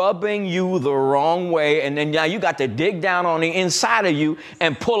start rubbing you the wrong way, and then now you got to dig down on the inside of you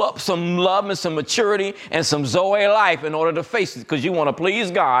and pull up some love and some maturity and some Zoe life in order to face it, because you want to please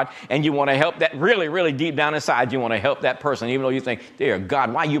God and you want to help that really, really deep down inside. You want to help that person, even though you think, dear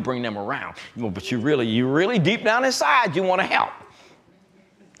God, why you bring them around? But you really deep down inside, you want to help.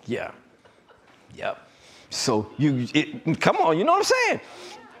 Yeah. Yep. So come on, you know what I'm saying?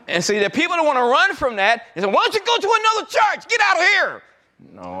 And see, there are people that want to run from that and say, why don't you go to another church? Get out of here.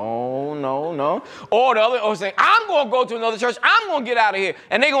 No. Or the other say, I'm going to go to another church. I'm going to get out of here.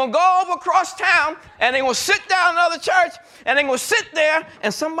 And they're going to go over across town and they're going to sit down in another church and they're going to sit there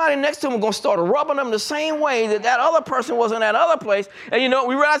and somebody next to them is going to start rubbing them the same way that other person was in that other place. And you know,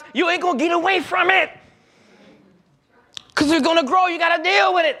 we realize you ain't going to get away from it. Because it's going to grow. You got to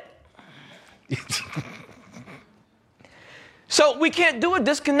deal with it. So we can't do it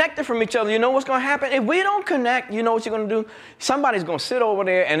disconnected from each other. You know what's going to happen? If we don't connect, you know what you're going to do? Somebody's going to sit over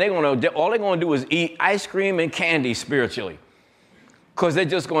there and all they're going to do is eat ice cream and candy spiritually. Because they're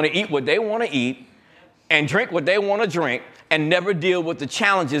just going to eat what they want to eat and drink what they want to drink and never deal with the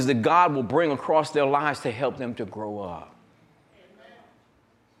challenges that God will bring across their lives to help them to grow up.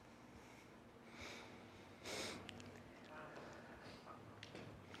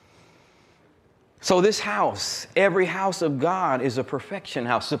 So this house, every house of God is a perfection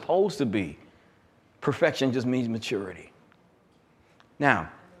house, supposed to be. Perfection just means maturity. Now,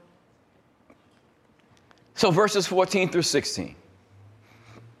 so verses 14 through 16.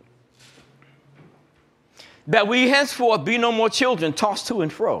 That we henceforth be no more children tossed to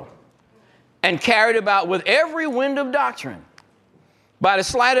and fro and carried about with every wind of doctrine, by the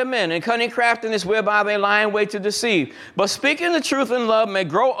sleight of men and cunning craftiness whereby they lie in wait to deceive. But speaking the truth in love may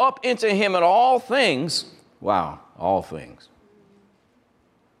grow up into him in all things. Wow, all things.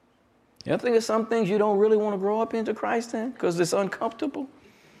 You think there's some things you don't really want to grow up into Christ in because it's uncomfortable?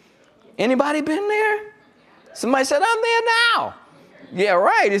 Anybody been there? Somebody said, I'm there now. Yeah,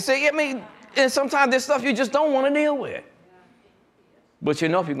 right. And sometimes there's stuff you just don't want to deal with. But you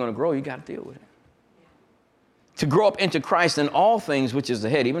know if you're going to grow, you got to deal with it. To grow up into Christ in all things, which is the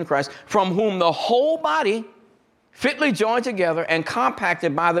head, even Christ, from whom the whole body, fitly joined together and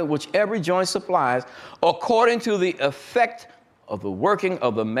compacted by that which every joint supplies, according to the effect of the working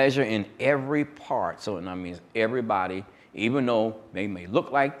of the measure in every part. So that means everybody Even though they may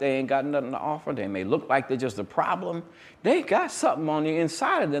look like they ain't got nothing to offer, they may look like they're just a problem, they got something on the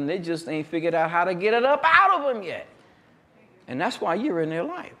inside of them. They just ain't figured out how to get it up out of them yet. And that's why you're in their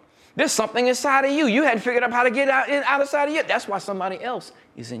life. There's something inside of you. You hadn't figured out how to get it out inside of you. That's why somebody else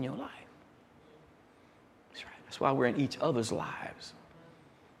is in your life. That's right. That's why we're in each other's lives.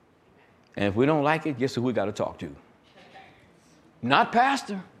 And if we don't like it, guess who we got to talk to? Not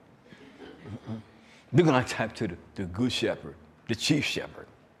pastor. We're going to talk to the good shepherd, the chief shepherd.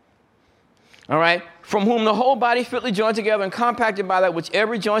 All right? From whom the whole body fitly joined together and compacted by that which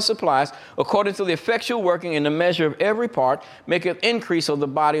every joint supplies, according to the effectual working in the measure of every part, maketh increase of the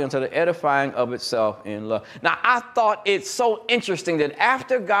body unto the edifying of itself in love. Now, I thought it's so interesting that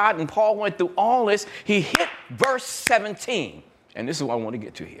after God and Paul went through all this, he hit verse 17. And this is what I want to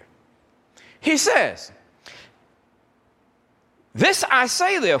get to here. He says, this I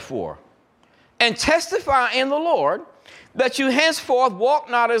say, therefore, and testify in the Lord, that you henceforth walk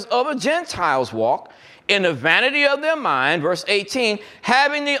not as other Gentiles walk, in the vanity of their mind, verse 18,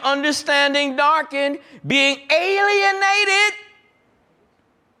 having the understanding darkened, being alienated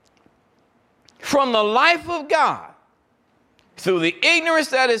from the life of God through the ignorance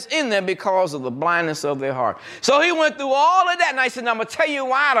that is in them because of the blindness of their heart. So he went through all of that, and I said, I'm going to tell you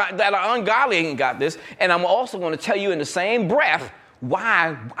why that are ungodly ain't got this, and I'm also going to tell you in the same breath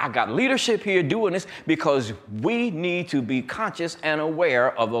why I got leadership here doing this, because we need to be conscious and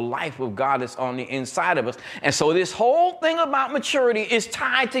aware of the life of God that's on the inside of us. And so this whole thing about maturity is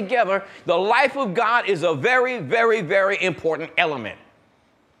tied together. The life of God is a very, very, very important element.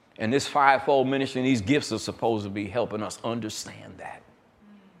 And this fivefold ministry and these gifts are supposed to be helping us understand that.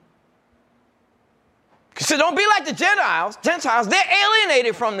 So don't be like the Gentiles. They're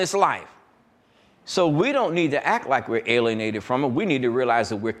alienated from this life. So we don't need to act like we're alienated from it. We need to realize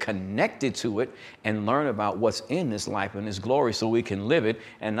that we're connected to it and learn about what's in this life and this glory so we can live it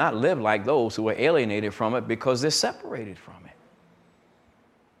and not live like those who are alienated from it because they're separated from it.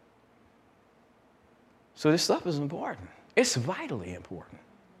 So this stuff is important. It's vitally important.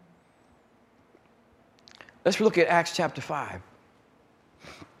 Let's look at Acts chapter 5.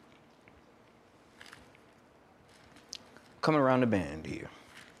 Coming around the bend here.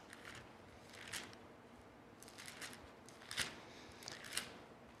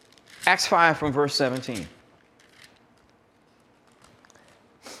 Acts 5 from verse 17.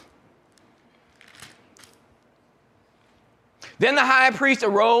 Then the high priest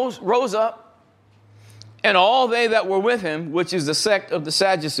rose up, and all they that were with him, which is the sect of the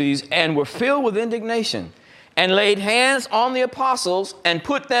Sadducees, and were filled with indignation, and laid hands on the apostles, and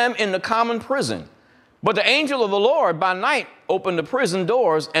put them in the common prison. But the angel of the Lord by night opened the prison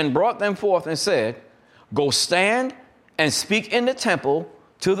doors, and brought them forth, and said, Go stand and speak in the temple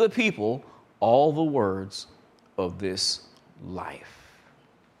to the people all the words of this life.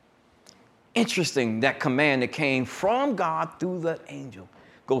 Interesting, that command that came from God through the angel.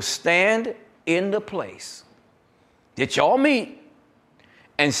 Go stand in the place that y'all meet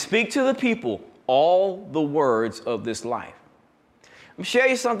and speak to the people all the words of this life. Let me share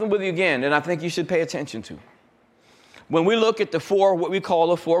you something with you again that I think you should pay attention to. When we look at what we call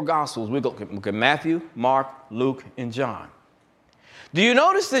the four Gospels, we look at Matthew, Mark, Luke, and John. Do you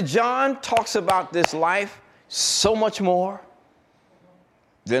notice that John talks about this life so much more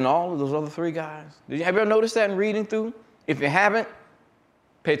than all of those other three guys? Have you ever noticed that in reading through? If you haven't,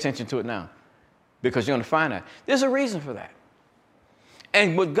 pay attention to it now, because you're going to find out. There's a reason for that.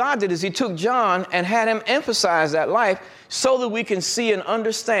 And what God did is he took John and had him emphasize that life so that we can see and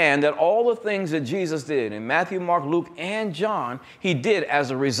understand that all the things that Jesus did in Matthew, Mark, Luke, and John, he did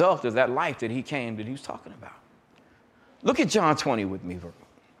as a result of that life that he was talking about. Look at John 20 with me.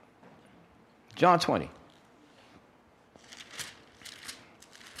 John 20.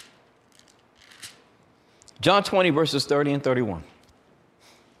 John 20, verses 30 and 31.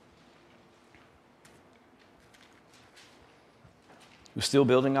 We're still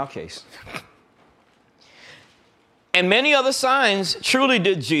building our case. And many other signs truly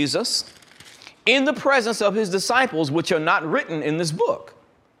did Jesus in the presence of his disciples, which are not written in this book.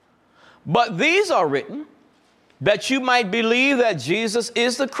 But these are written that you might believe that Jesus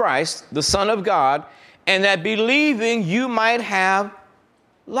is the Christ, the Son of God, and that believing you might have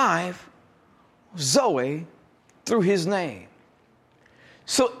life, Zoe, through his name.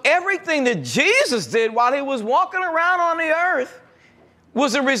 So everything that Jesus did while he was walking around on the earth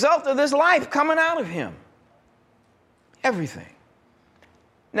was a result of this life coming out of him. Everything.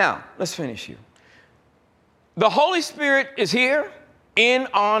 Now, let's finish here. The Holy Spirit is here, in,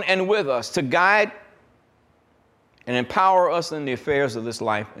 on, and with us to guide and empower us in the affairs of this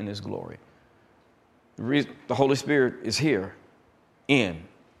life and this glory. The Holy Spirit is here, in,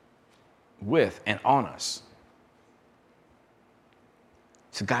 with, and on us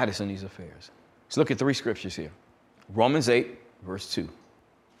to guide us in these affairs. Let's look at 3 scriptures here. Romans 8, verse 2.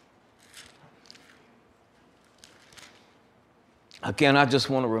 Again, I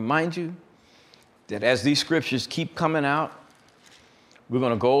just want to remind you that as these scriptures keep coming out, we're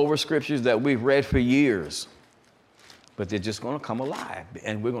going to go over scriptures that we've read for years, but they're just going to come alive,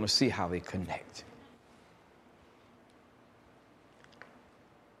 and we're going to see how they connect.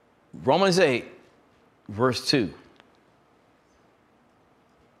 Romans 8, verse 2.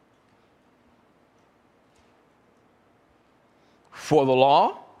 For the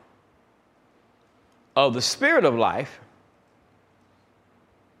law of the Spirit of life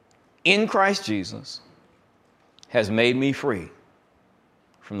in Christ Jesus has made me free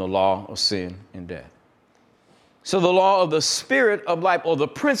from the law of sin and death. So the law of the Spirit of life, or the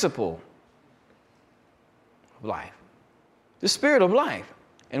principle of life, the Spirit of life.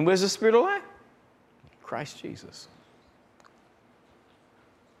 And where's the Spirit of life? Christ Jesus.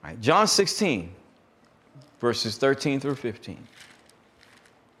 All right, John 16, verses 13 through 15.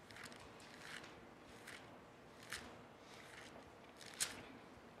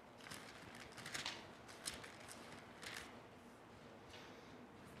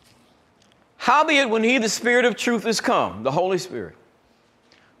 Howbeit, when he, the Spirit of truth, is come, the Holy Spirit,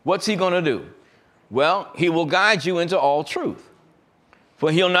 what's he going to do? Well, he will guide you into all truth.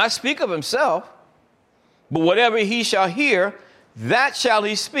 For he'll not speak of himself, but whatever he shall hear, that shall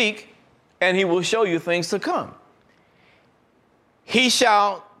he speak, and he will show you things to come. He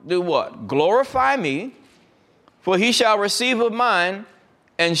shall do what? Glorify me, for he shall receive of mine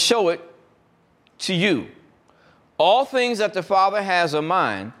and show it to you. All things that the Father has of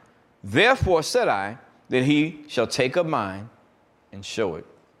mine, therefore said I, that he shall take of mine and show it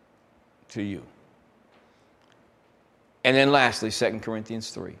to you. And then lastly, 2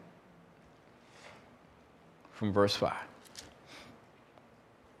 Corinthians 3, from verse 5.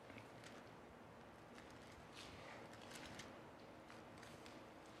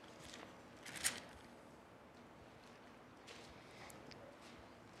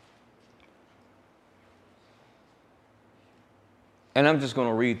 And I'm just going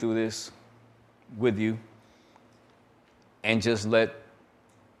to read through this with you and just let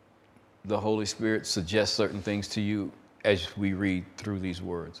the Holy Spirit suggest certain things to you as we read through these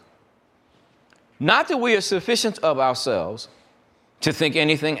words. Not that we are sufficient of ourselves to think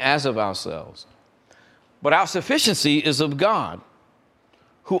anything as of ourselves, but our sufficiency is of God,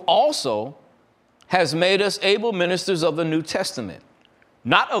 who also has made us able ministers of the New Testament,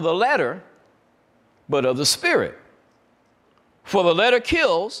 not of the letter, but of the Spirit. For the letter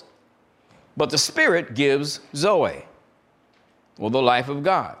kills, but the Spirit gives Zoe, or the life of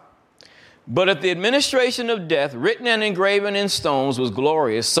God. But if the administration of death, written and engraven in stones, was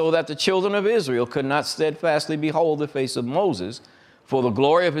glorious, so that the children of Israel could not steadfastly behold the face of Moses, for the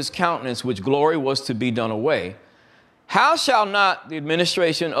glory of his countenance, which glory was to be done away, how shall not the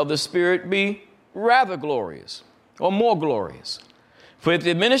administration of the Spirit be rather glorious, or more glorious? For if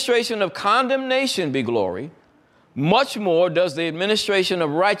the administration of condemnation be glory, much more does the administration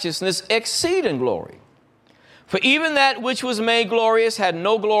of righteousness exceed in glory. For even that which was made glorious had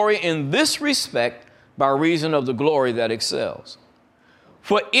no glory in this respect by reason of the glory that excels.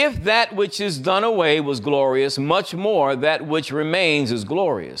 For if that which is done away was glorious, much more that which remains is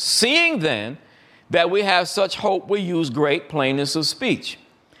glorious. Seeing then that we have such hope, we use great plainness of speech.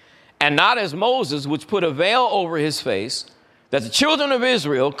 And not as Moses, which put a veil over his face, that the children of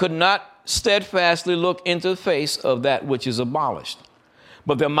Israel could not steadfastly look into the face of that which is abolished.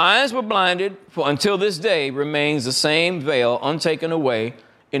 But their minds were blinded, for until this day remains the same veil untaken away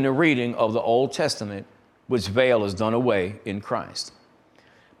in the reading of the Old Testament, which veil is done away in Christ.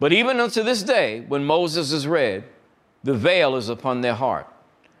 But even unto this day, when Moses is read, the veil is upon their heart.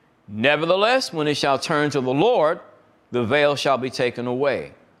 Nevertheless, when it shall turn to the Lord, the veil shall be taken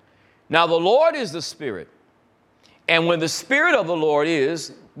away. Now the Lord is the Spirit, and when the Spirit of the Lord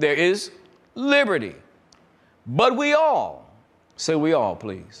is, there is liberty. But we all, say we all,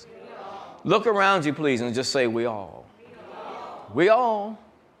 please. We all. Look around you, please, and just say we all. We all.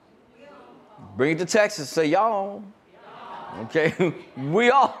 We all. Bring it to Texas, say y'all. Okay, we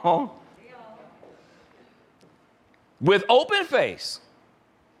all. With open face.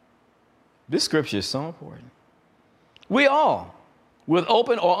 This scripture is so important. We all, with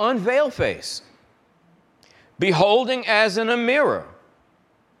open or unveiled face, beholding as in a mirror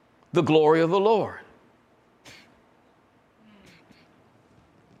the glory of the Lord.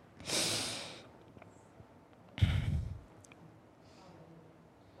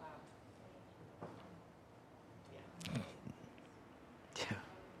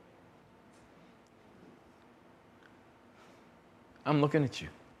 I'm looking at you.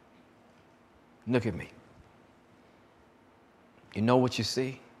 Look at me. You know what you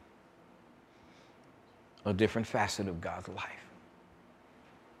see? A different facet of God's life.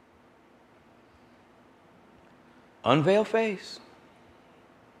 Unveiled face.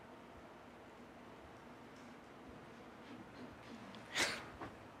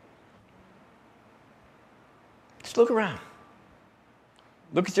 Just look around.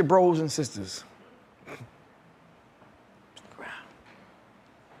 Look at your bros and sisters. Look around.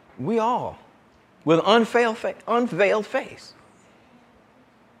 We all, with unveiled face,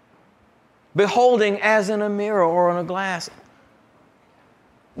 beholding as in a mirror or on a glass.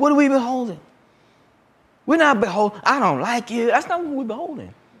 What are we beholding? We're not beholding, I don't like you. That's not what we're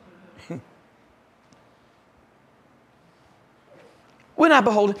beholding. We're not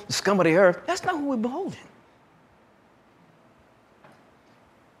beholding the scum of the earth. That's not what we're beholding.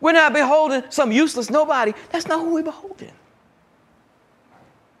 We're not beholding some useless nobody. That's not who we're beholding.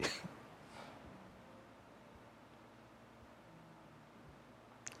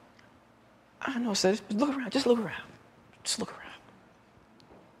 I know, so look around. Just look around. Just look around.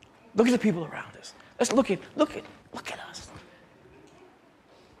 Look at the people around us. Let's look at us.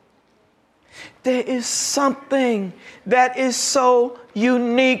 There is something that is so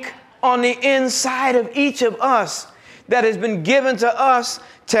unique on the inside of each of us that has been given to us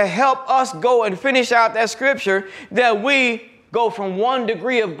to help us go and finish out that scripture, that we go from one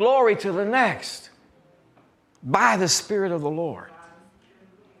degree of glory to the next by the Spirit of the Lord.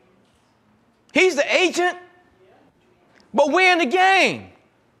 He's the agent, but we're in the game.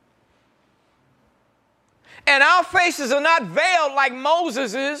 And our faces are not veiled like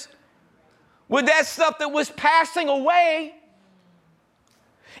Moses's with that stuff that was passing away.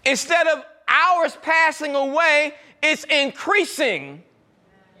 Instead of ours passing away, it's increasing.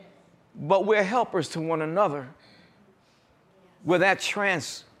 But we're helpers to one another with that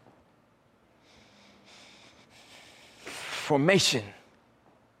transformation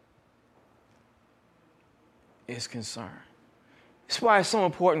is concerned. That's why it's so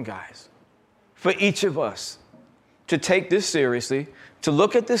important, guys, for each of us to take this seriously, to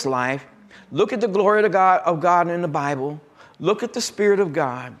look at this life, look at the glory of God in the Bible, look at the Spirit of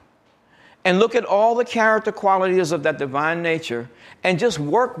God, and look at all the character qualities of that divine nature, and just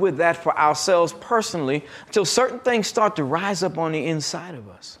work with that for ourselves personally until certain things start to rise up on the inside of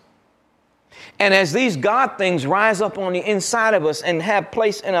us. And as these God things rise up on the inside of us and have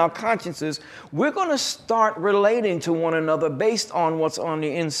place in our consciences, we're going to start relating to one another based on what's on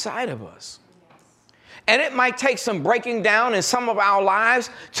the inside of us. And it might take some breaking down in some of our lives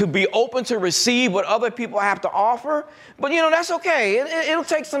to be open to receive what other people have to offer. But, that's okay. It'll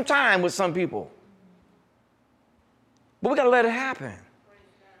take some time with some people. But we got to let it happen.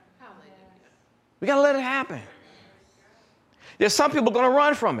 We got to let it happen. There's some people going to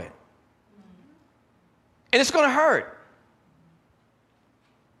run from it. And it's going to hurt.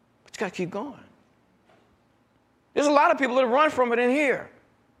 But you got to keep going. There's a lot of people that run from it in here.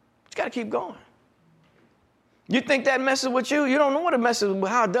 But you got to keep going. You think that messes with you? You don't know what it messes with,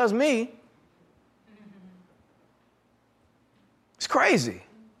 how it does me. It's crazy.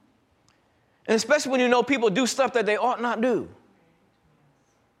 And especially when you know people do stuff that they ought not do.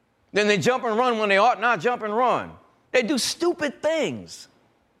 Then they jump and run when they ought not jump and run. They do stupid things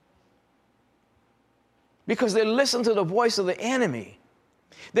because they listen to the voice of the enemy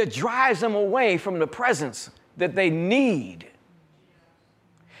that drives them away from the presence that they need.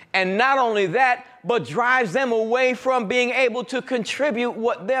 And not only that, but drives them away from being able to contribute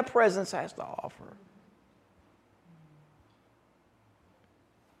what their presence has to offer.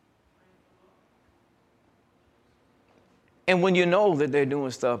 And when you know that they're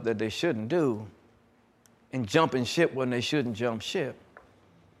doing stuff that they shouldn't do and jumping ship when they shouldn't jump ship,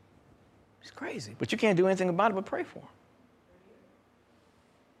 it's crazy. But you can't do anything about it but pray for them.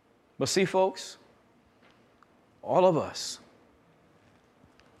 But see, folks, all of us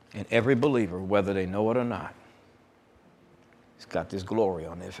and every believer, whether they know it or not, has got this glory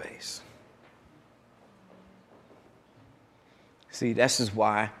on their face. See, this is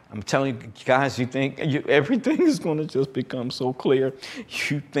why I'm telling you guys, you think everything is going to just become so clear.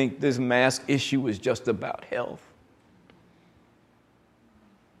 You think this mask issue is just about health.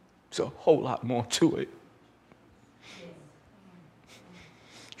 There's a whole lot more to it.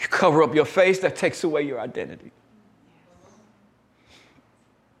 You cover up your face, that takes away your identity.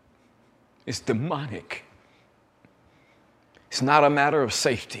 It's demonic. It's not a matter of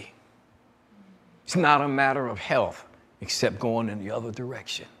safety. It's not a matter of health, except going in the other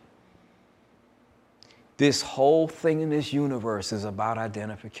direction. This whole thing in this universe is about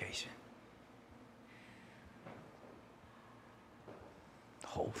identification.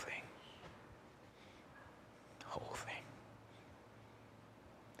 whole thing. The whole thing.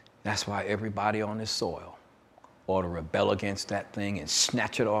 That's why everybody on this soil ought to rebel against that thing and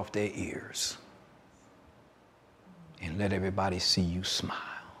snatch it off their ears and let everybody see you smile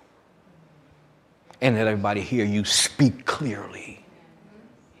and let everybody hear you speak clearly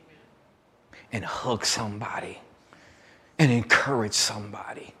and hug somebody and encourage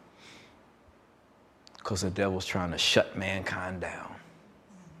somebody, because the devil's trying to shut mankind down.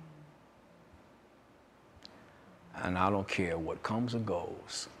 And I don't care what comes and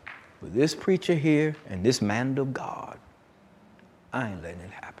goes. With this preacher here and this man of God, I ain't letting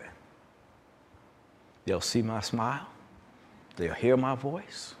it happen. They'll see my smile. They'll hear my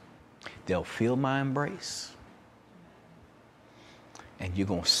voice. They'll feel my embrace. And you're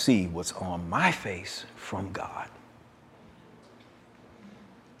going to see what's on my face from God.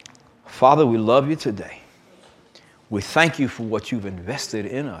 Father, we love you today. We thank you for what you've invested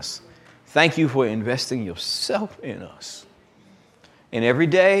in us. Thank you for investing yourself in us. And every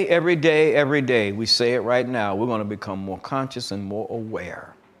day, we say it right now, we're going to become more conscious and more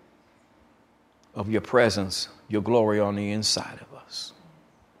aware of your presence, your glory on the inside of us.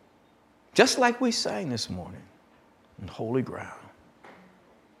 Just like we sang this morning on holy ground.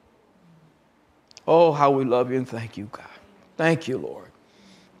 Oh, how we love you and thank you, God. Thank you, Lord.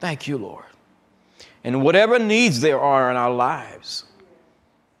 Thank you, Lord. And whatever needs there are in our lives,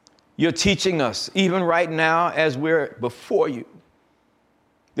 you're teaching us, even right now as we're before you,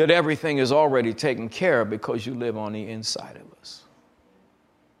 that everything is already taken care of because you live on the inside of us.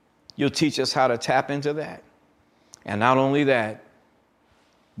 You'll teach us how to tap into that. And not only that,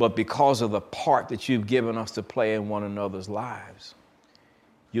 but because of the part that you've given us to play in one another's lives,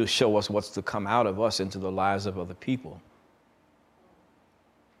 you'll show us what's to come out of us into the lives of other people,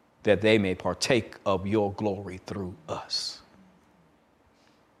 that they may partake of your glory through us.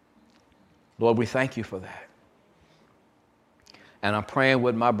 Lord, we thank you for that. And I'm praying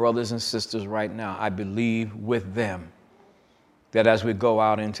with my brothers and sisters right now. I believe with them that as we go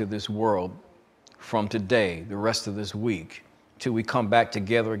out into this world from today, the rest of this week, till we come back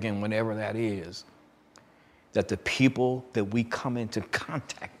together again, whenever that is, that the people that we come into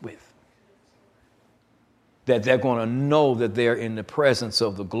contact with, that they're going to know that they're in the presence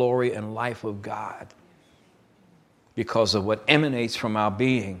of the glory and life of God because of what emanates from our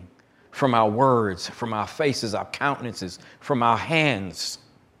being, from our words, from our faces, our countenances, from our hands.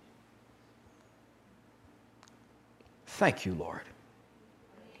 Thank you, Lord.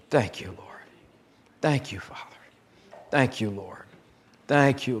 Thank you, Lord. Thank you, Father. Thank you, Lord.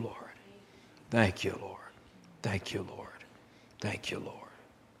 Thank you, Lord. Thank you, Lord. Thank you, Lord. Thank you, Lord.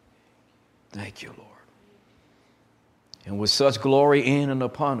 Thank you, Lord. And with such glory in and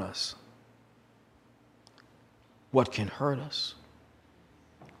upon us, what can hurt us?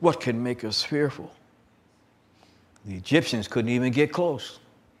 What can make us fearful? The Egyptians couldn't even get close.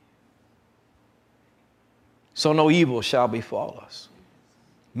 So no evil shall befall us,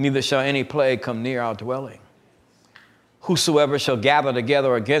 neither shall any plague come near our dwelling. Whosoever shall gather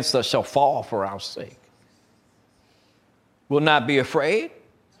together against us shall fall for our sake. We'll not be afraid.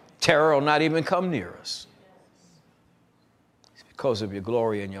 Terror will not even come near us. It's because of your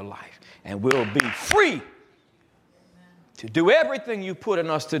glory in your life. And we'll be free to do everything you put in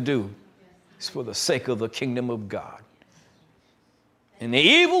us to do. It's for the sake of the kingdom of God. And the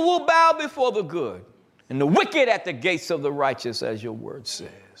evil will bow before the good, and the wicked at the gates of the righteous, as your word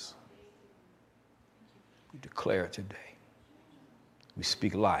says. We declare it today. We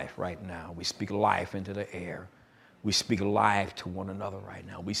speak life right now. We speak life into the air. We speak life to one another right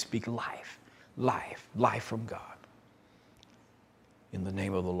now. We speak life, life, life from God. In the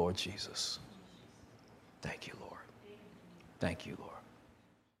name of the Lord Jesus. Thank you, Lord. Thank you, Lord.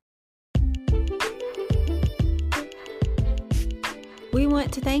 We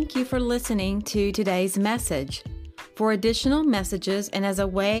want to thank you for listening to today's message. For additional messages and as a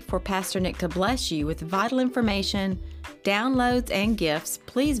way for Pastor Nick to bless you with vital information, downloads, and gifts,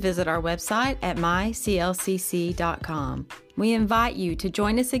 please visit our website at myclcc.com. We invite you to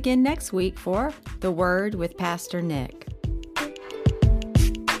join us again next week for The Word with Pastor Nick.